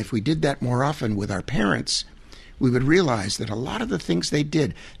happier. And if we did that more often with our parents, we would realize that a lot of the things they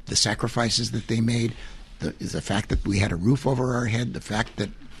did, the sacrifices that they made, the fact that we had a roof over our head, the fact that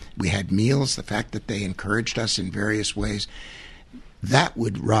we had meals, the fact that they encouraged us in various ways, that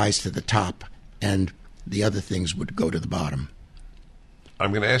would rise to the top, and the other things would go to the bottom.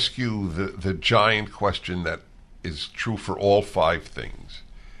 I'm going to ask you the giant question that is true for all 5 things,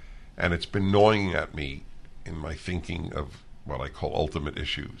 and it's been gnawing at me in my thinking of what I call ultimate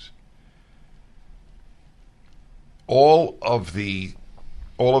issues. All of these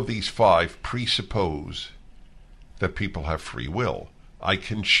 5 presuppose that people have free will. I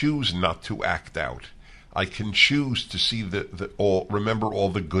can choose not to act out. I can choose to see remember all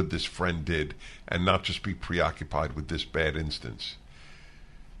the good this friend did, and not just be preoccupied with this bad instance.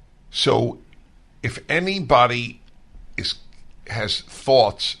 So, if anybody has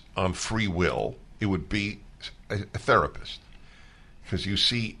thoughts on free will, it would be a therapist, because you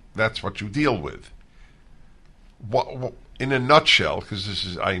see that's what you deal with. What, in a nutshell, because this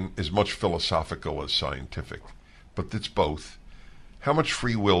is as much philosophical as scientific, but it's both. How much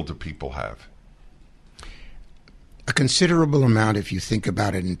free will do people have? A considerable amount if you think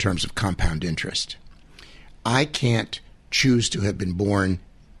about it in terms of compound interest. I can't choose to have been born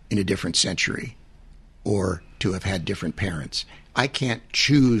in a different century or to have had different parents. I can't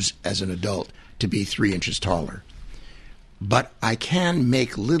choose as an adult to be 3 inches taller. But I can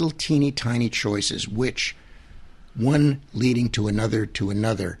make little teeny tiny choices, which, one leading to another,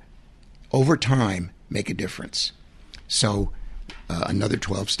 over time make a difference. So another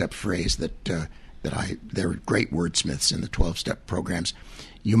 12-step phrase there are great wordsmiths in the 12-step programs.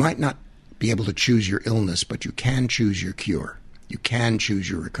 You might not be able to choose your illness, but you can choose your cure. You can choose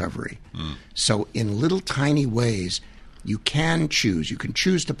your recovery. So in little tiny ways, you can choose. You can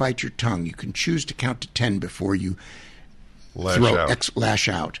choose to bite your tongue. You can choose to count to 10 before you lash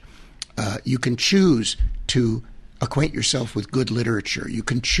out. You can choose to acquaint yourself with good literature. You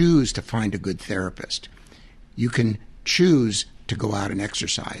can choose to find a good therapist. You can choose to go out and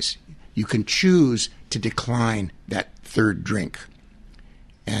exercise. You can choose to decline that third drink.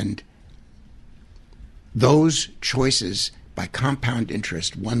 And those choices, by compound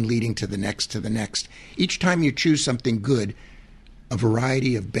interest, one leading to the next, each time you choose something good, a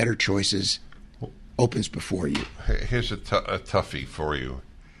variety of better choices opens before you. Here's a toughie for you.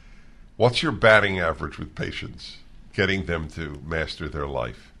 What's your batting average with patients, getting them to master their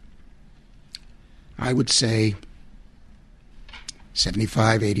life? I would say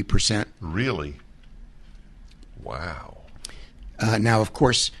 75, 80%. Really? Wow. Now, of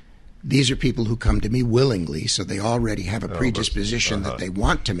course, these are people who come to me willingly, so they already have a predisposition that they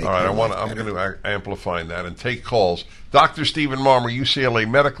want to make. All right, I'm going to amplify that and take calls. Dr. Stephen Marmer, UCLA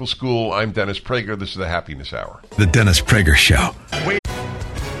Medical School. I'm Dennis Prager. This is the Happiness Hour. The Dennis Prager Show.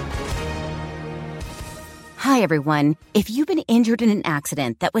 Hi, everyone. If you've been injured in an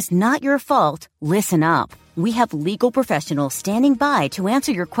accident that was not your fault, listen up. We have legal professionals standing by to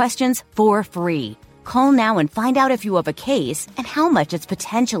answer your questions for free. Call now and find out if you have a case and how much it's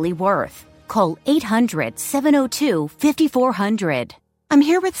potentially worth. Call 800-702-5400. I'm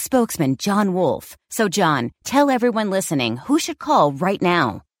here with spokesman John Wolf. So, John, tell everyone listening who should call right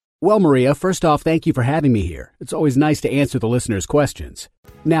now. Well, Maria, first off, thank you for having me here. It's always nice to answer the listeners' questions.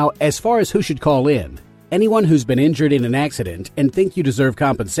 Now, as far as who should call in, Anyone who's been injured in an accident and think you deserve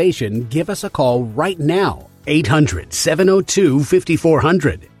compensation, give us a call right now.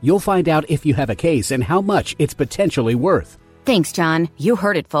 800-702-5400. You'll find out if you have a case and how much it's potentially worth. Thanks, John. You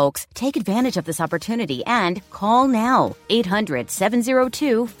heard it, folks. Take advantage of this opportunity and call now.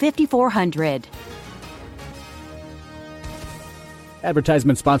 800-702-5400.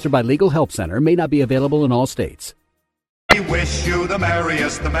 Advertisement sponsored by Legal Help Center. May not be available in all states. We wish you the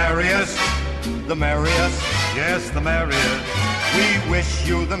merriest, the merriest, the merriest, yes, the merriest. We wish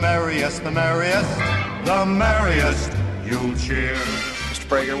you the merriest, the merriest, the merriest. You'll cheer. Mr.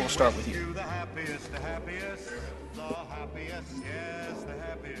 Prager, we'll start with you. The happiest, the happiest, the happiest, yes, the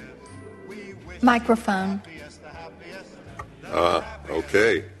happiest. We wish Microphone.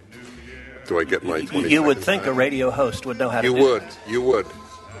 Okay. Do I get my 20 You would seconds think back? a radio host would know how to do that. You would.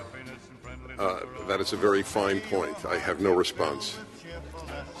 That is a very fine point. I have no response.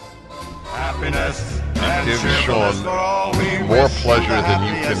 happiness and Give cheerfulness Sean for all. We more wish pleasure the than you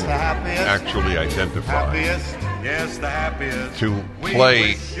happiest, can the happiest, actually identify. happiest, yes, the happiest. To We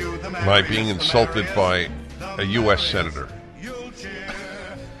play wish you the by merriest, being the insulted merriest, by a U.S. senator. you'll cheer,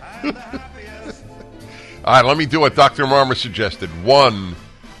 and the happiest. All right, let me do what Dr. Marmer suggested. 1,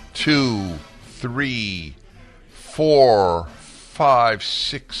 2, 3, 4, 5,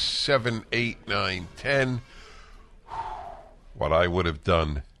 6, 7, 8, 9, 10. What I would have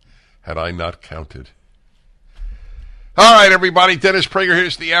done had I not counted. All right, everybody. Dennis Prager.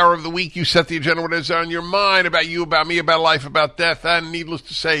 Here's the hour of the week. You set the agenda, what is on your mind about you, about me, about life, about death, and needless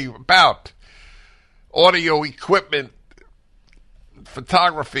to say, about audio equipment,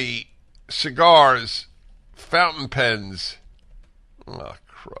 photography, cigars, fountain pens. Oh,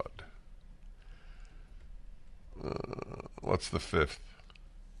 crud. What's the fifth?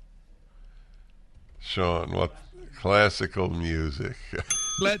 Sean, what? Classical music.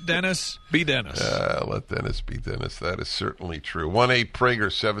 Let Dennis be Dennis. Let Dennis be Dennis. That is certainly true.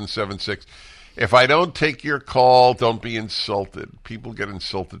 1-8-PRAGER-776. If I don't take your call, don't be insulted. People get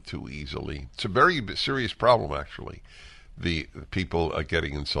insulted too easily. It's a very serious problem, actually. The people are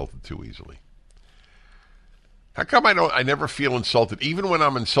getting insulted too easily. How come I never feel insulted? Even when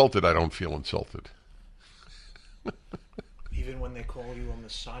I'm insulted, I don't feel insulted. Even when they call you a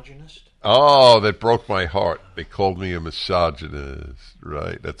misogynist? Oh, that broke my heart. They called me a misogynist.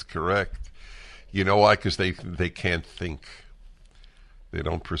 Right, that's correct. You know why? Because they can't think. They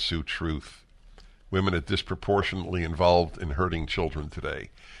don't pursue truth. Women are disproportionately involved in hurting children today.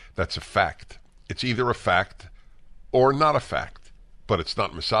 That's a fact. It's either a fact or not a fact, but it's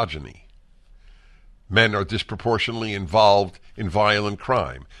not misogyny. Men are disproportionately involved in violent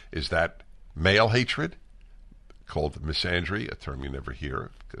crime. Is that male hatred? Called misandry, a term you never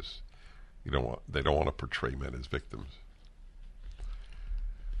hear because they don't want to portray men as victims.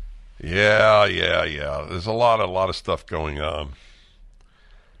 Yeah. There's a lot of stuff going on.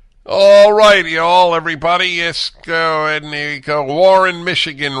 All right, y'all, everybody. Yes, go ahead and here you go. Warren,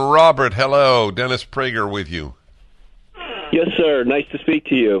 Michigan. Robert, hello. Dennis Prager with you. Yes, sir. Nice to speak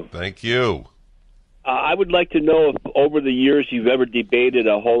to you. Thank you. I would like to know if over the years you've ever debated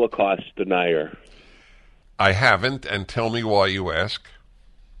a Holocaust denier. I haven't, and tell me why you ask.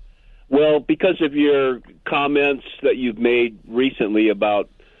 Well, because of your comments that you've made recently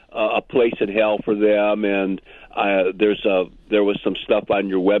about a place in hell for them, and there was some stuff on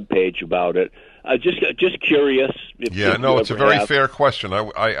your webpage about it. Just curious. If it's a very fair question.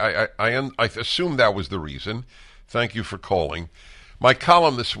 I assume that was the reason. Thank you for calling. My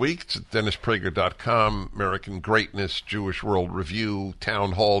column this week, it's at DennisPrager.com, American Greatness, Jewish World Review,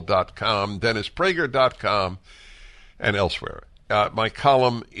 townhall.com, DennisPrager.com, and elsewhere. My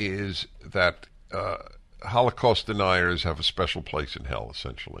column is that Holocaust deniers have a special place in hell,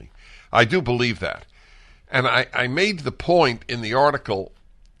 essentially. I do believe that. And I made the point in the article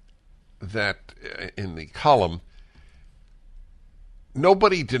that, in the column,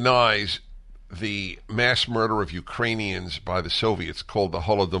 nobody denies the mass murder of Ukrainians by the Soviets called the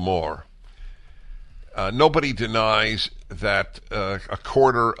Holodomor. Nobody denies that a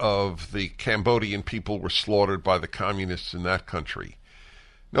quarter of the Cambodian people were slaughtered by the communists in that country.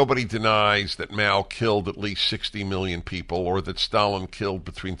 Nobody denies that Mao killed at least 60 million people or that Stalin killed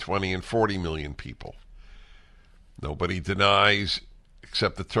between 20 and 40 million people. Nobody denies,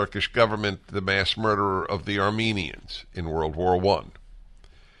 except the Turkish government, the mass murder of the Armenians in World War I.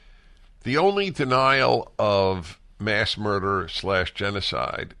 The only denial of mass murder /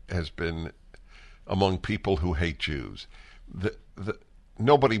 genocide has been among people who hate Jews.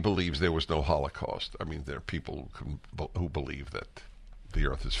 Nobody believes there was no Holocaust. I mean, there are people who believe that the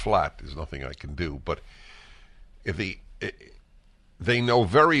earth is flat. There's nothing I can do. But if they know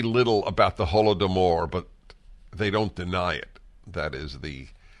very little about the Holodomor, but they don't deny it. That is, the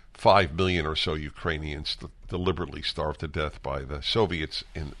 5 million or so Ukrainians deliberately starved to death by the Soviets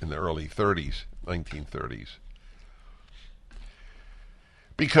in the early 30s, 1930s.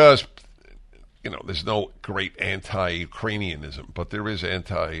 Because, there's no great anti-Ukrainianism, but there is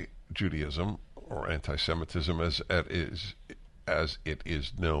anti-Judaism or anti-Semitism as it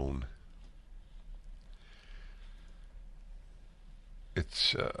is known.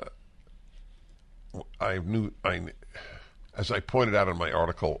 It's as I pointed out in my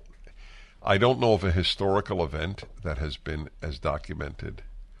article, I don't know of a historical event that has been as documented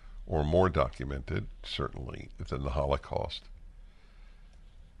or more documented, certainly, than the Holocaust.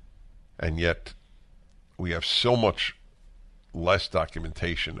 And yet, we have so much less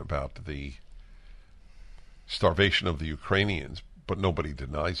documentation about the starvation of the Ukrainians, but nobody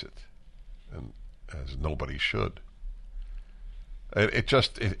denies it, and as nobody should.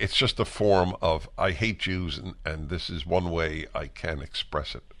 It's just a form of, I hate Jews, and this is one way I can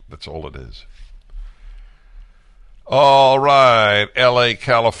express it. That's all it is. All right, L.A.,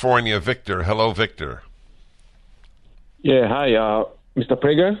 California, Victor. Hello, Victor. Yeah, hi, Mr.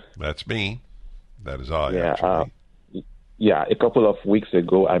 Prager. That's me. That is I, yeah, actually. A couple of weeks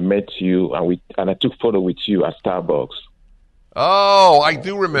ago, I met you, and I took photo with you at Starbucks. Oh, I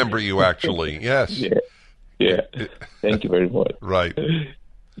do remember you, actually. Yes. Yeah. Thank you very much. Right.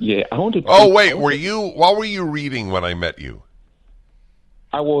 Yeah, I wanted to... Oh, wait, what were you reading when I met you?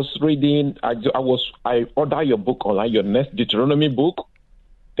 I was reading, I ordered your book online, your next Deuteronomy book.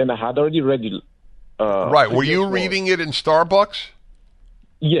 Then I had already read it. Right, were you reading it in Starbucks?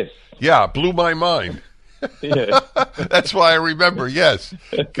 Yes. Yeah, blew my mind. Yeah. That's why I remember, yes.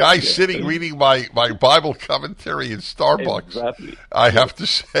 Guy sitting reading my Bible commentary in Starbucks. Exactly. I have to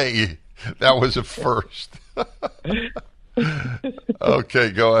say, that was a first.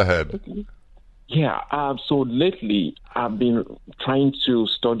 Okay, go ahead. Yeah, so lately I've been trying to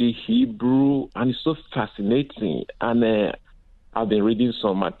study Hebrew, and it's so fascinating. And I've been reading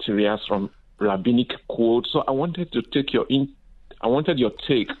some materials from rabbinic quotes. So I wanted to take your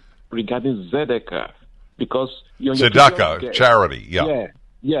take regarding Tzedakah, because Tzedakah, charity,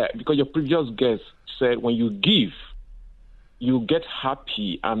 yeah. Because your previous guest said when you give, you get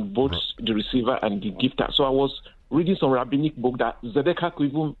happy, and both the receiver and the gifter. So I was reading some rabbinic book that Tzedakah could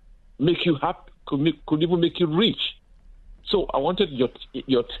even make you happy, could even make you rich. So I wanted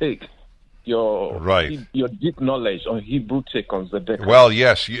your take, your deep knowledge on Hebrew take on Tzedakah. Well,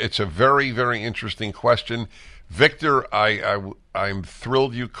 yes, it's a very, very interesting question. Victor, I'm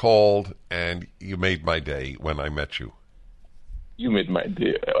thrilled you called, and you made my day when I met you. You made my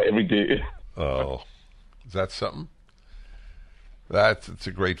day every day. Oh, is that something? It's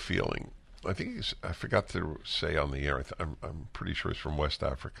a great feeling. I think I forgot to say on the air. I'm pretty sure he's from West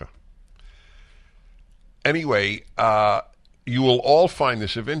Africa. Anyway, you will all find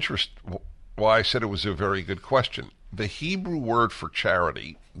this of interest. Why I said it was a very good question. The Hebrew word for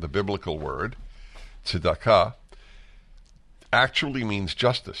charity, the biblical word, tzedakah, actually means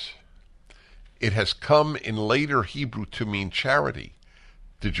justice. It has come in later Hebrew to mean charity.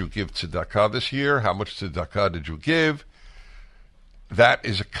 Did you give tzedakah this year? How much tzedakah did you give? That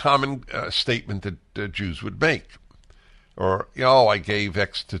is a common statement that Jews would make. Or, I gave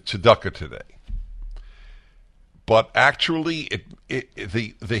X to tzedakah today. But actually,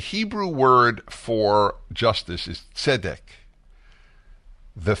 the Hebrew word for justice is tzedek.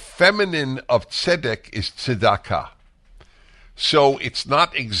 The feminine of tzedek is tzedakah. So it's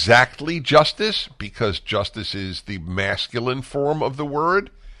not exactly justice, because justice is the masculine form of the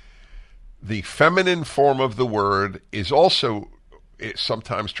word. The feminine form of the word is also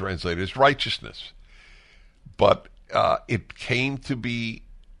sometimes translated as righteousness. But it came to be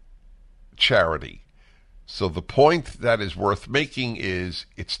charity. So the point that is worth making is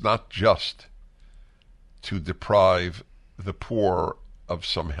it's not just to deprive the poor of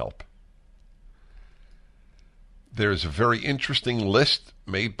some help. There's a very interesting list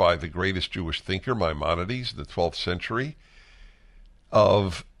made by the greatest Jewish thinker, Maimonides, in the 12th century,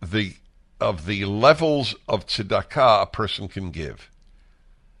 of the levels of tzedakah a person can give.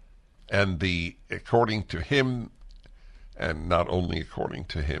 And according to him, and not only according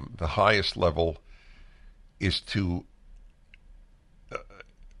to him, the highest level is to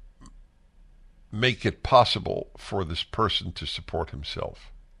make it possible for this person to support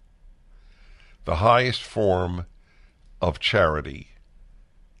himself. The highest form of charity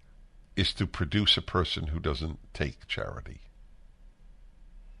is to produce a person who doesn't take charity.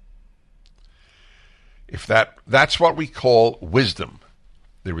 If that's what we call wisdom.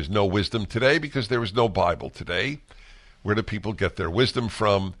 There is no wisdom today because there is no Bible today. Where do people get their wisdom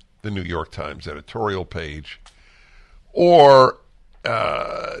from? The New York Times editorial page, or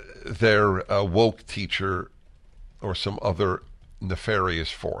their woke teacher, or some other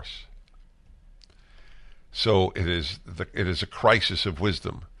nefarious force. So it is a crisis of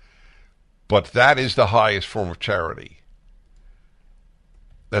wisdom. But that is the highest form of charity.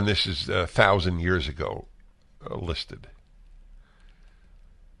 And this is 1,000 years ago listed.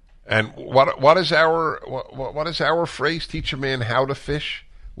 And what is our phrase? Teach a man how to fish.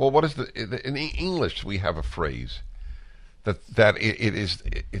 Well, what is in English? We have a phrase that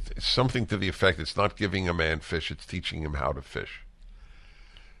it's something to the effect: it's not giving a man fish; it's teaching him how to fish.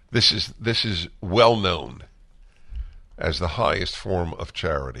 This is well known as the highest form of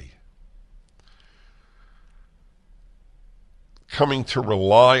charity. Coming to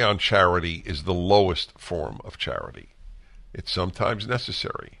rely on charity is the lowest form of charity. It's sometimes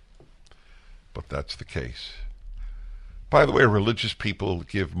necessary, but that's the case. By the way, religious people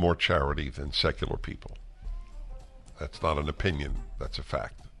give more charity than secular people. That's not an opinion. That's a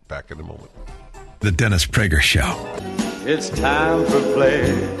fact. Back in a moment. The Dennis Prager Show. It's time for play.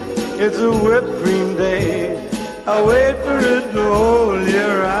 It's a whipped cream day. I wait for it the whole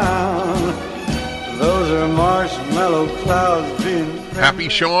year round. Those are marshmallow clouds being... Happy,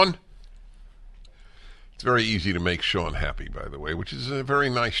 Sean? It's very easy to make Sean happy, by the way, which is a very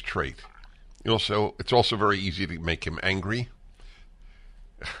nice trait. It's also very easy to make him angry.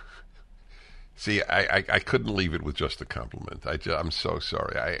 See, I couldn't leave it with just a compliment. I'm so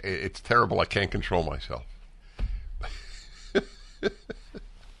sorry. It's terrible. I can't control myself.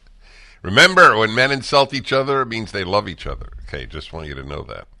 Remember, when men insult each other, it means they love each other. Okay, just want you to know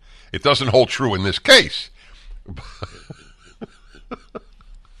that. It doesn't hold true in this case.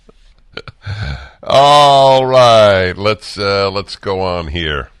 All right, let's go on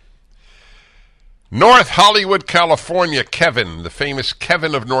here. North Hollywood, California, Kevin, the famous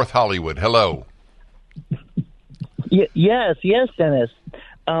Kevin of North Hollywood. Hello. Yes, Dennis.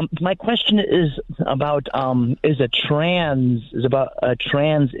 My question is about a trans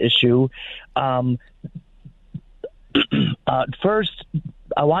issue. First,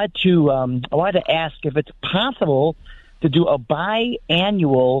 I wanted to ask if it's possible to do a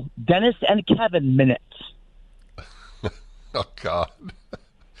biannual Dennis and Kevin minute. Oh God.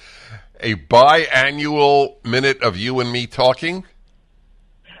 A biannual minute of you and me talking?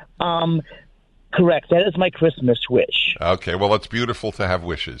 Correct. That is my Christmas wish. Okay, well, it's beautiful to have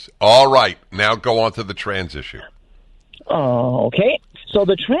wishes. All right, now go on to the trans issue. Okay. So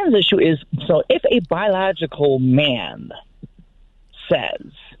the trans issue is, so if a biological man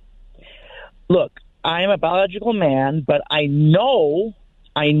says, look, I am a biological man, but I know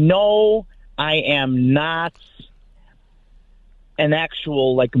I am not an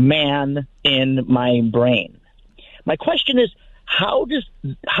actual man in my brain. My question is, how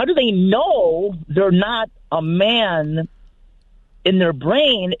do they know they're not a man in their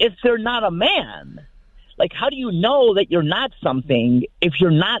brain if they're not a man? How do you know that you're not something if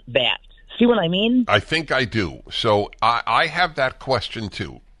you're not that? See what I mean? I think I do. So I have that question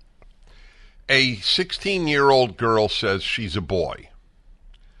too. A 16-year-old girl says she's a boy.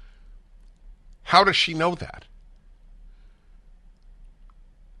 How does she know that?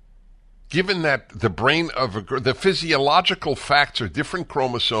 Given that the brain of a girl, the physiological facts are different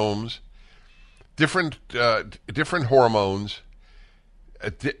chromosomes, different hormones,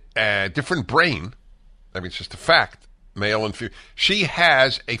 different brain. I mean, it's just a fact, male and female. She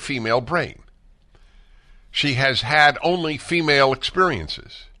has a female brain. She has had only female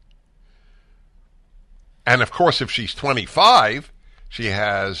experiences. And, of course, if she's 25, she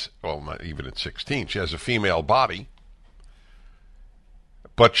has, well, not even at 16, she has a female body.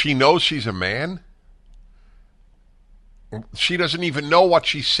 But she knows she's a man. She doesn't even know what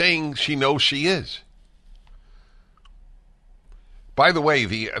she's saying she knows she is. By the way,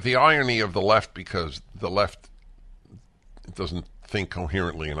 the irony of the left, because the left doesn't think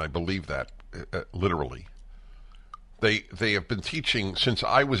coherently, and I believe that literally. They have been teaching since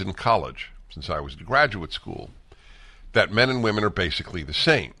I was in college, since I was in graduate school, that men and women are basically the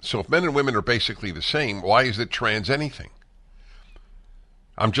same. So if men and women are basically the same, why is it trans anything?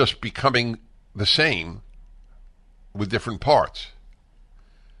 I'm just becoming the same with different parts.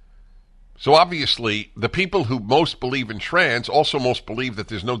 So obviously, the people who most believe in trans also most believe that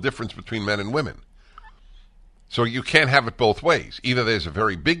there's no difference between men and women. So you can't have it both ways. Either there's a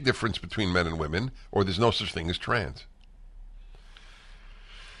very big difference between men and women, or there's no such thing as trans.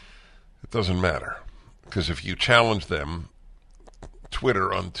 It doesn't matter. Because if you challenge them,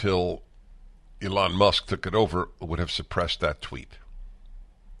 Twitter, until Elon Musk took it over, would have suppressed that tweet.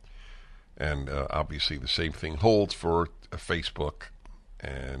 And obviously the same thing holds for Facebook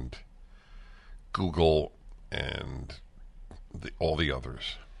and Google and all the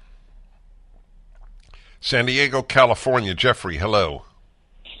others. San Diego, California. Jeffrey, hello.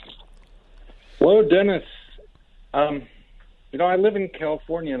 Hello, Dennis. I live in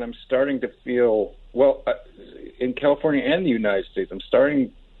California, and I'm starting to feel, in California and the United States, I'm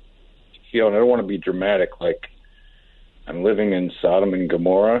starting to feel, and I don't want to be dramatic, like I'm living in Sodom and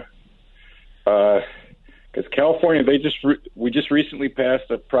Gomorrah. Because California, we just recently passed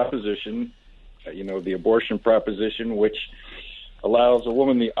a proposition, the abortion proposition, which allows a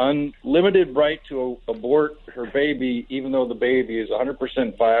woman the unlimited right to abort her baby, even though the baby is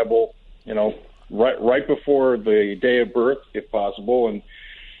 100% viable, right before the day of birth, if possible. And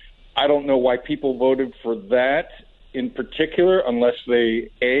I don't know why people voted for that in particular, unless they,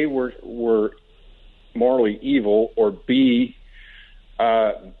 A, were morally evil, or B,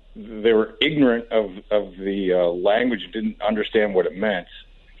 they were ignorant of the language, didn't understand what it meant.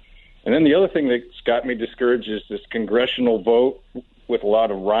 And then the other thing that's got me discouraged is this congressional vote with a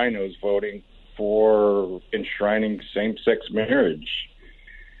lot of rhinos voting for enshrining same-sex marriage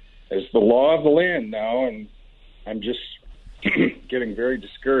as the law of the land now, and I'm just getting very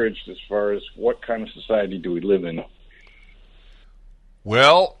discouraged as far as what kind of society do we live in.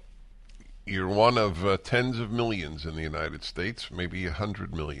 Well, you're one of tens of millions in the United States, maybe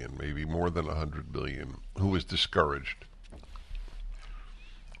 100 million, maybe more than 100 million, who is discouraged.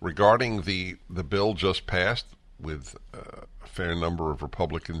 Regarding the bill just passed, with a fair number of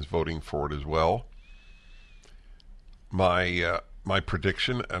Republicans voting for it as well, my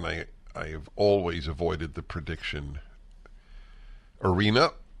prediction, and I have always avoided the prediction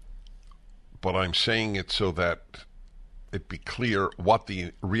arena, but I'm saying it so that it be clear what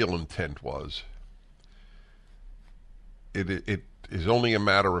the real intent was. It is only a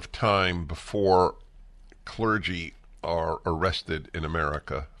matter of time before clergy are arrested in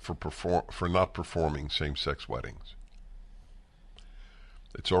America for not performing same-sex weddings.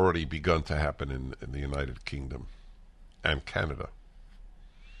 It's already begun to happen in the United Kingdom and Canada.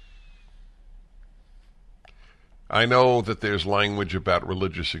 I know that there's language about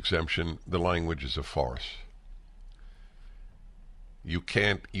religious exemption. The language is a farce. You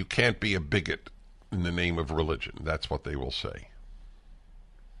can't be a bigot in the name of religion. That's what they will say.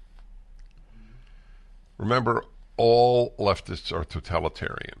 Remember, all leftists are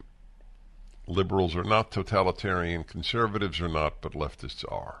totalitarian. Liberals are not totalitarian, conservatives are not, but leftists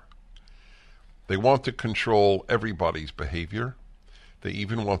are. They want to control everybody's behavior. They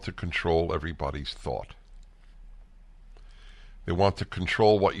even want to control everybody's thought. They want to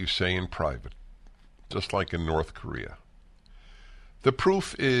control what you say in private, just like in North Korea. The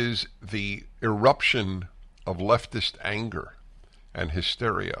proof is the eruption of leftist anger and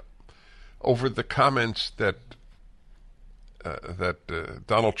hysteria over the comments that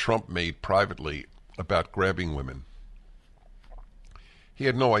Donald Trump made privately about grabbing women. He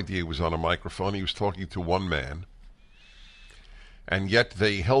had no idea he was on a microphone. He was talking to one man. And yet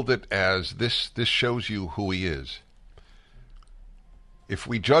they held it as, this shows you who he is. If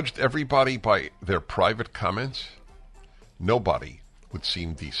we judged everybody by their private comments, nobody would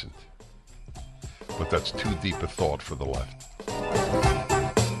seem decent. But that's too deep a thought for the left.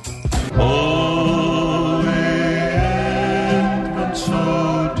 Holy infant,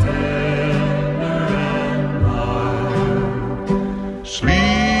 so tender and mild, sleep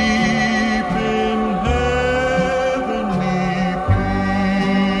in heavenly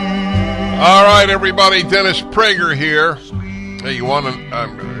peace. All right, everybody, Dennis Prager here. Hey,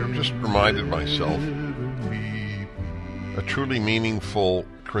 I'm just reminded myself, a truly meaningful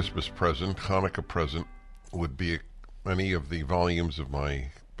Christmas present, Hanukkah present, would be any of the volumes of my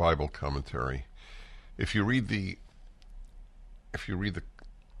Bible commentary. If you read the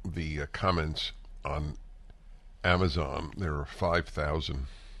comments on Amazon, there are 5,000.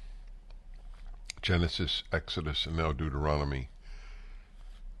 Genesis, Exodus, and now Deuteronomy.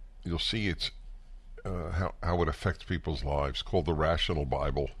 You'll see it's how it affects people's lives, called the Rational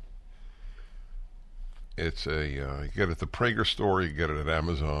Bible. It's you get it at the Prager store, you get it at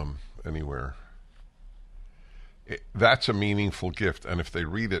Amazon, anywhere. That's a meaningful gift, and if they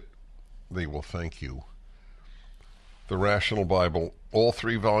read it, they will thank you. The Rational Bible, all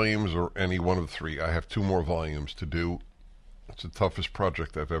 3 volumes, or any one of the 3. I have 2 more volumes to do. It's the toughest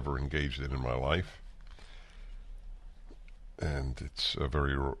project I've ever engaged in my life. And it's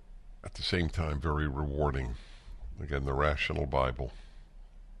at the same time, very rewarding. Again, the Rational Bible.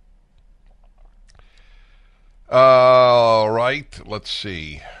 All right, let's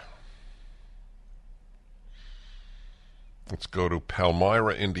see. Let's go to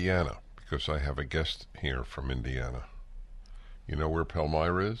Palmyra, Indiana, because I have a guest here from Indiana. You know where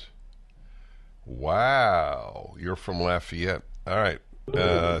Palmyra is? Wow, you're from Lafayette. All right.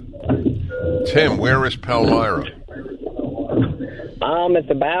 Tim, where is Palmyra?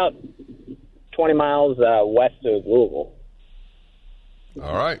 It's about 20 miles west of Louisville.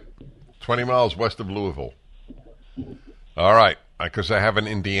 All right. 20 miles west of Louisville. All right. Because I have an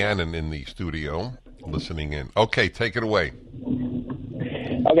Indianan in the studio listening in. Okay, take it away.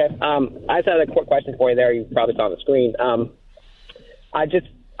 Okay. I just had a quick question for you there. You probably saw on the screen.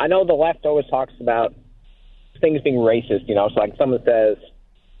 I know the left always talks about things being racist, you know. So like someone says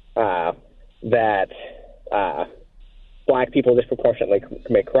that black people disproportionately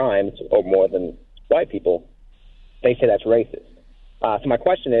commit crimes or more than white people. They say that's racist. So my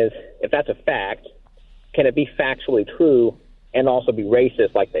question is, if that's a fact, can it be factually true and also be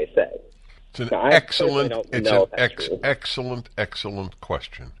racist like they say? It's an now, excellent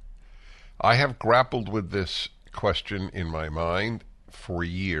question. I have grappled with this question in my mind for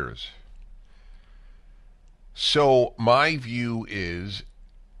years. So my view is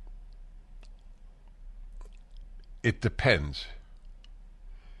it depends.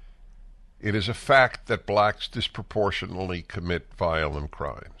 It is a fact that blacks disproportionately commit violent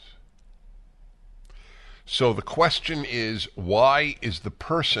crimes. So the question is, why is the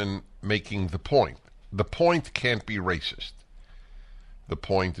person making the point? The point can't be racist. The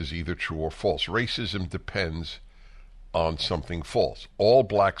point is either true or false. Racism depends on something false. All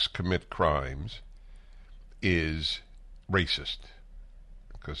blacks commit crimes is racist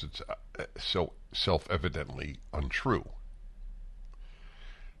because it's so self-evidently untrue.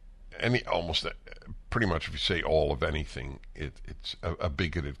 Almost pretty much if you say all of anything, it's a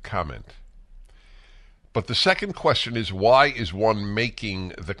bigoted comment. But the second question is, why is one making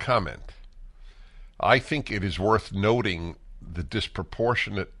the comment? I think it is worth noting the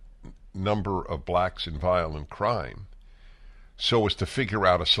disproportionate number of blacks in violent crime so as to figure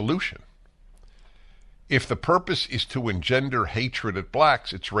out a solution. If the purpose is to engender hatred at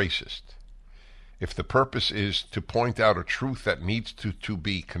blacks, it's racist. If the purpose is to point out a truth that needs to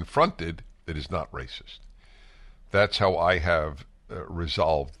be confronted, it is not racist. That's how I have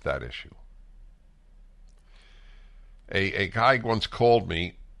resolved that issue. A guy once called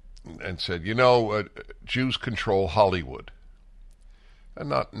me and said, Jews control Hollywood. A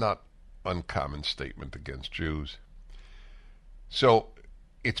not uncommon statement against Jews. So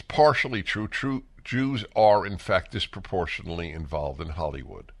it's partially true. Jews are, in fact, disproportionately involved in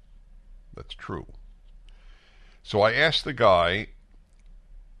Hollywood. That's true. So I asked the guy,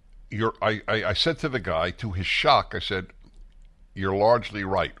 I said to the guy, to his shock, I said, "You're largely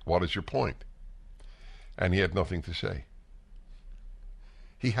right. What is your point?" And he had nothing to say.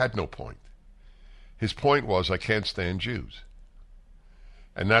 He had no point. His point was, I can't stand Jews.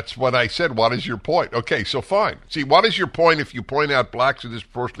 And that's what I said. What is your point? Okay, so fine. See, what is your point if you point out blacks are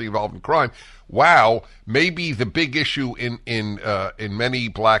disproportionately involved in crime? Wow, maybe the big issue in many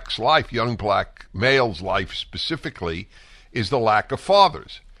blacks' life, young black males' life specifically, is the lack of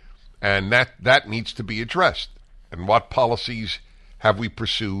fathers. And that needs to be addressed. And what policies have we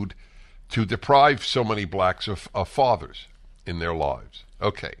pursued to deprive so many blacks of fathers in their lives?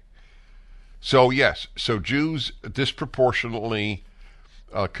 Okay. So yes, so Jews disproportionately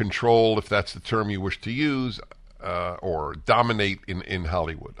control, if that's the term you wish to use, or dominate in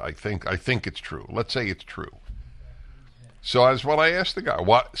Hollywood. I think it's true. Let's say it's true. So that's what I asked the guy.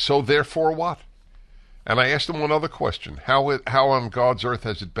 What? So therefore what? And I asked him one other question. How on God's earth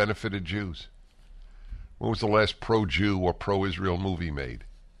has it benefited Jews? When was the last pro-Jew or pro-Israel movie made?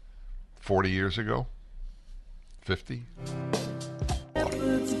 40 years ago? 50?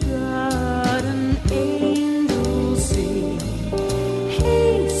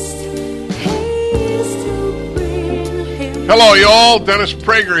 Hello, y'all. Dennis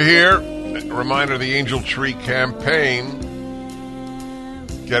Prager here. A reminder of the Angel Tree campaign.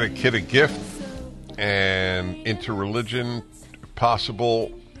 Get a kid a gift and into religion, if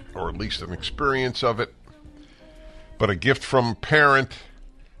possible, or at least an experience of it. But a gift from a parent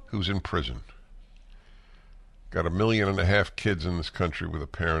who's in prison. Got 1.5 million kids in this country with a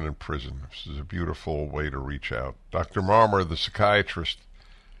parent in prison. This is a beautiful way to reach out. Dr. Marmer, the psychiatrist,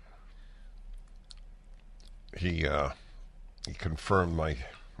 he confirmed my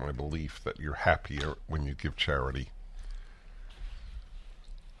belief that you're happier when you give charity.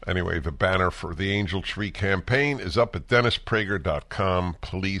 Anyway, the banner for the Angel Tree campaign is up at DennisPrager.com.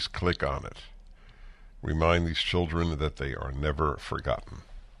 Please click on it. Remind these children that they are never forgotten.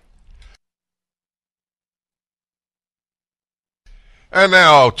 And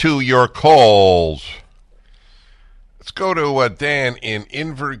now to your calls. Let's go to Dan in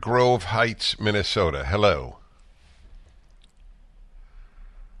Inver Grove Heights, Minnesota. Hello.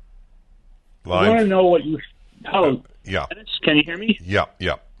 I want to know what you... Hello. Yeah. Can you hear me? Yeah.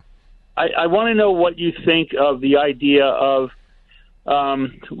 I want to know what you think of the idea of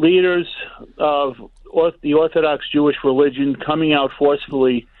leaders of the Orthodox Jewish religion coming out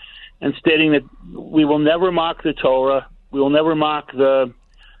forcefully and stating that we will never mock the Torah, we will never mock the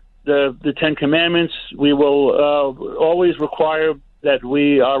Ten Commandments, we will always require that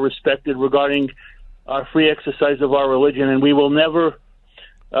we are respected regarding our free exercise of our religion, and we will never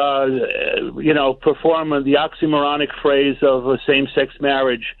perform the oxymoronic phrase of a same-sex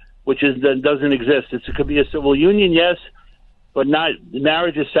marriage, which doesn't exist. It could be a civil union, yes, but not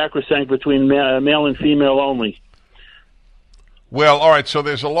marriage is sacrosanct between male and female only. Well, all right, so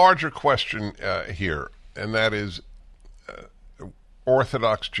there's a larger question here, and that is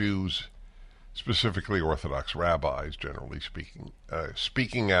Orthodox Jews, specifically Orthodox rabbis, generally speaking,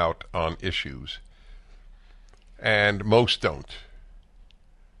 speaking out on issues, and most don't.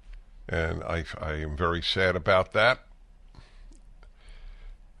 And I am very sad about that.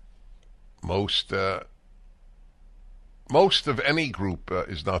 Most of any group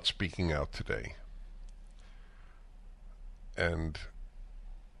is not speaking out today. And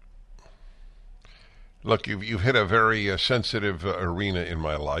look, you've hit a very sensitive arena in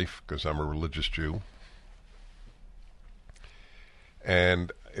my life, because I'm a religious Jew.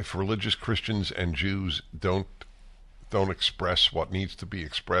 And if religious Christians and Jews don't express what needs to be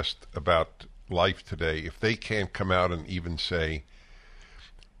expressed about life today, if they can't come out and even say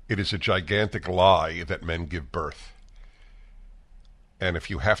it is a gigantic lie that men give birth, and if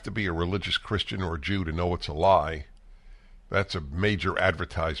you have to be a religious Christian or Jew to know it's a lie, that's a major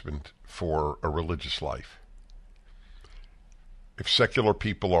advertisement for a religious life. If secular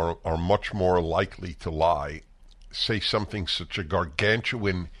people are much more likely to lie, say something such a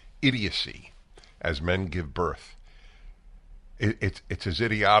gargantuan idiocy as men give birth, it's as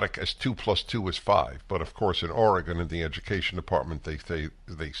idiotic as 2 + 2 is 5. But of course, in Oregon, in the education department, they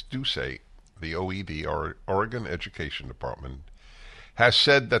do say, the OED, or Oregon Education Department, has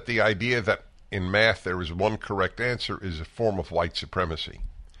said that the idea that in math there is one correct answer is a form of white supremacy.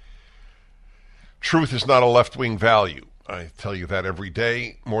 Truth is not a left-wing value. I tell you that every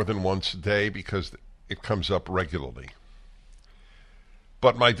day, more than once a day, because it comes up regularly.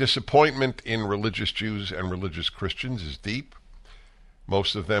 But my disappointment in religious Jews and religious Christians is deep.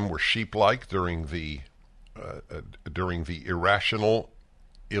 Most of them were sheep-like during the irrational,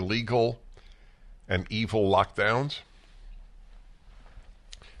 illegal, and evil lockdowns.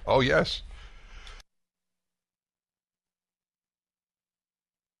 Oh, yes.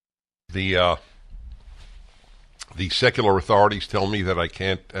 The secular authorities tell me that I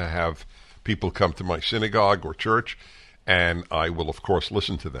can't have people come to my synagogue or church, and I will, of course,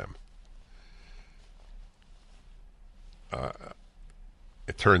 listen to them.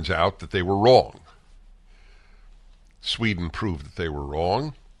 It turns out that they were wrong. Sweden proved that they were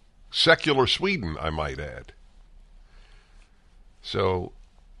wrong. Secular Sweden, I might add. So,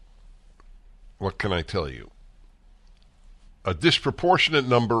 what can I tell you? A disproportionate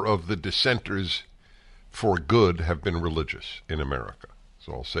number of the dissenters for good have been religious in America.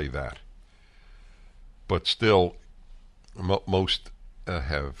 So I'll say that. But still, most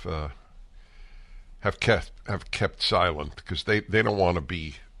have kept silent, because they don't want to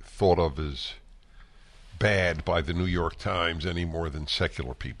be thought of as bad by the New York Times any more than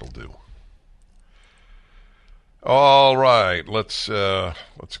secular people do. All right, let's go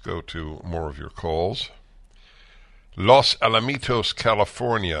to more of your calls. Los Alamitos,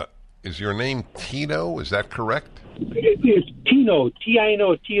 California. Is your name Tino? Is that correct? It's Tino.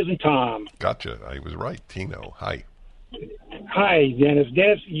 T-I-N-O. T as in Tom. Gotcha. I was right. Tino. Hi. Hi, Dennis.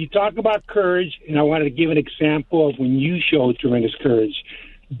 Dennis, you talk about courage, and I wanted to give an example of when you showed tremendous courage.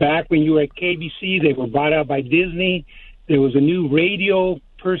 Back when you were at KBC, they were bought out by Disney. There was a new radio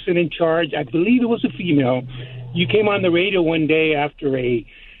person in charge. I believe it was a female. You came on the radio one day after a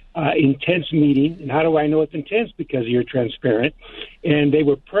intense meeting. And how do I know it's intense? Because you're transparent. And they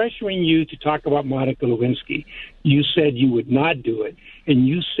were pressuring you to talk about Monica Lewinsky. You said you would not do it. And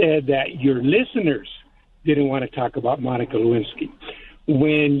you said that your listeners didn't want to talk about Monica Lewinsky.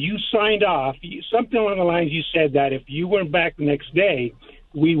 When you signed off, something along the lines, you said that if you weren't back the next day,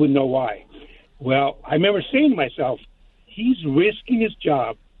 we would know why. Well, I remember saying to myself, he's risking his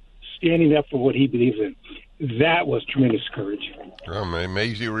job, standing up for what he believes in. That was tremendous courage. I'm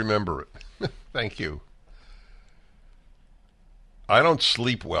amazed you remember it. Thank you. I don't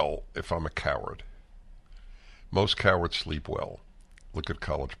sleep well if I'm a coward. Most cowards sleep well. Look at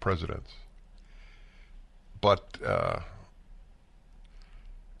college presidents. But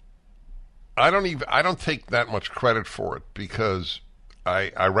I don't take that much credit for it because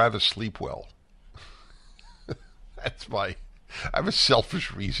I rather sleep well. I have a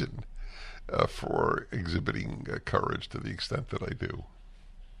selfish reason for exhibiting courage to the extent that I do.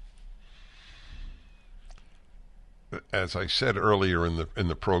 As I said earlier in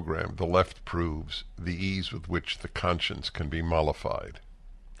the program, the left proves the ease with which the conscience can be mollified.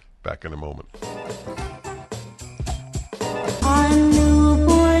 Back in a moment. Our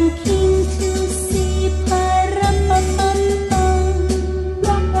newborn king to see.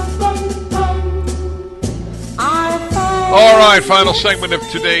 All right, final segment of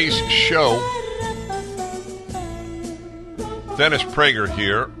today's show. Dennis Prager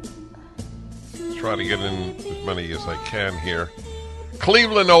here. Try to get in as many as I can here.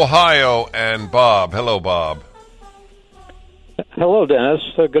 Cleveland, Ohio, and Bob. Hello, Bob. Hello, Dennis.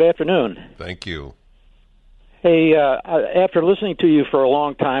 Good afternoon. Thank you. Hey, after listening to you for a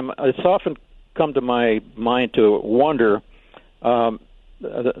long time, it's often come to my mind to wonder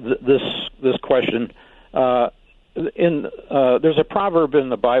this question. There's a proverb in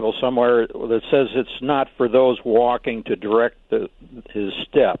the Bible somewhere that says it's not for those walking to direct his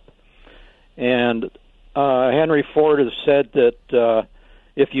step. And Henry Ford has said that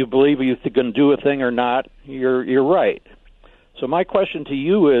if you believe you can do a thing or not, you're right. So my question to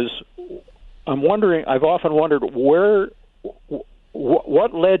you is, I've often wondered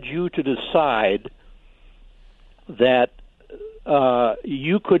what led you to decide that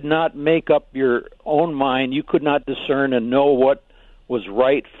you could not make up your own mind, you could not discern and know what was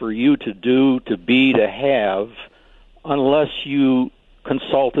right for you to do, to be, to have, unless you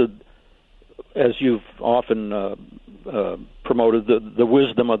consulted, as you've often promoted, the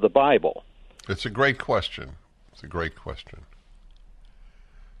wisdom of the Bible? It's a great question. It's a great question.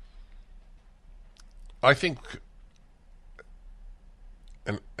 I think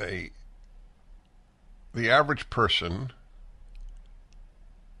the average person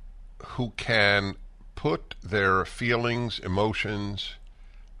who can put their feelings, emotions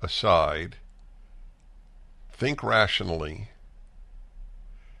aside, think rationally,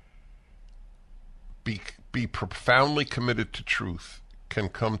 be profoundly committed to truth, can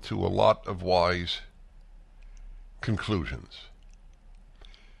come to a lot of wise conclusions.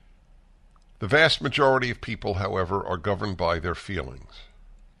 The vast majority of people, however, are governed by their feelings.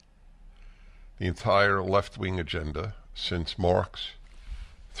 The entire left-wing agenda, since Marx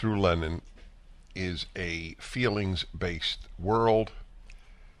through Lenin, is a feelings-based world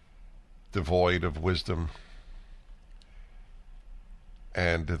devoid of wisdom,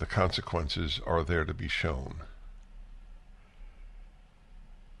 and the consequences are there to be shown.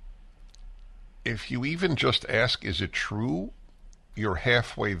 If you even just ask, is it true, you're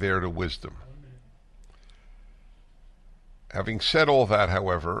halfway there to wisdom. Having said all that,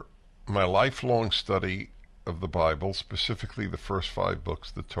 however, my lifelong study of the Bible, specifically the first 5 books,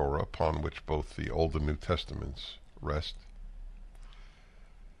 the Torah, upon which both the Old and New Testaments rest,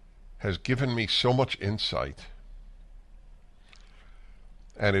 has given me so much insight,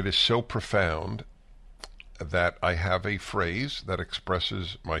 and it is so profound that I have a phrase that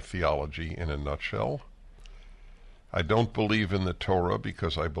expresses my theology in a nutshell. I don't believe in the Torah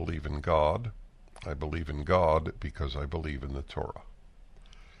because I believe in God. I believe in God because I believe in the Torah.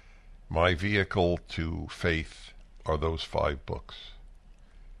 My vehicle to faith are those 5 books.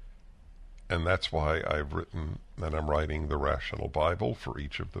 And that's why I've written and I'm writing the Rational Bible for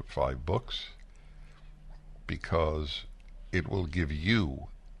each of the 5 books, because it will give you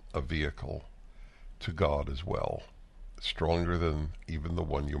a vehicle to God as well, stronger than even the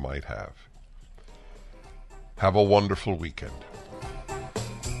one you might have. Have a wonderful weekend.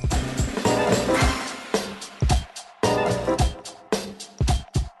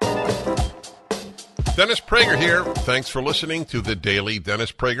 Dennis Prager here. Thanks for listening to the Daily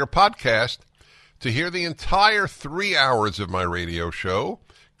Dennis Prager Podcast. To hear the entire 3 hours of my radio show,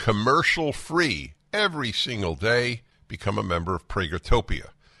 commercial-free, every single day, become a member of Pragertopia.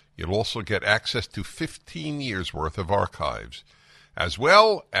 You'll also get access to 15 years' worth of archives, as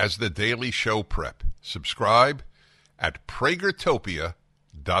well as the daily show prep. Subscribe at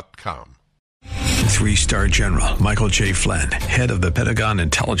Pragertopia.com. 3-star General Michael J. Flynn, head of the Pentagon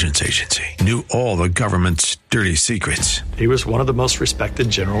Intelligence Agency, knew all the government's dirty secrets. He was one of the most respected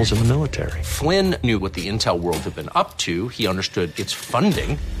generals in the military. Flynn knew what the intel world had been up to. He understood its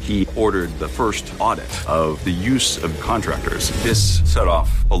funding. He ordered the first audit of the use of contractors. This set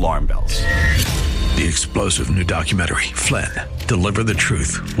off alarm bells. The explosive new documentary, Flynn, Deliver the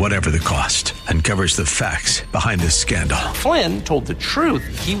Truth, Whatever the Cost, uncovers the facts behind this scandal. Flynn told the truth.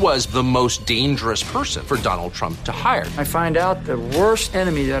 He was the most dangerous person for Donald Trump to hire. I find out the worst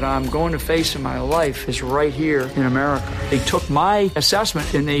enemy that I'm going to face in my life is right here in America. They took my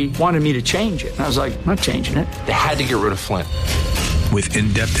assessment and they wanted me to change it. And I was like, I'm not changing it. They had to get rid of Flynn. With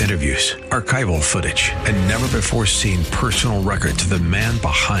in-depth interviews, archival footage, and never-before-seen personal records of the man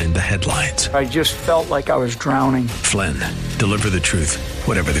behind the headlines. I just felt like I was drowning. Flynn, Deliver the Truth,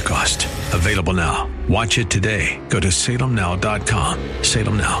 Whatever the Cost. Available now. Watch it today. Go to salemnow.com.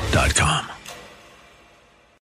 salemnow.com.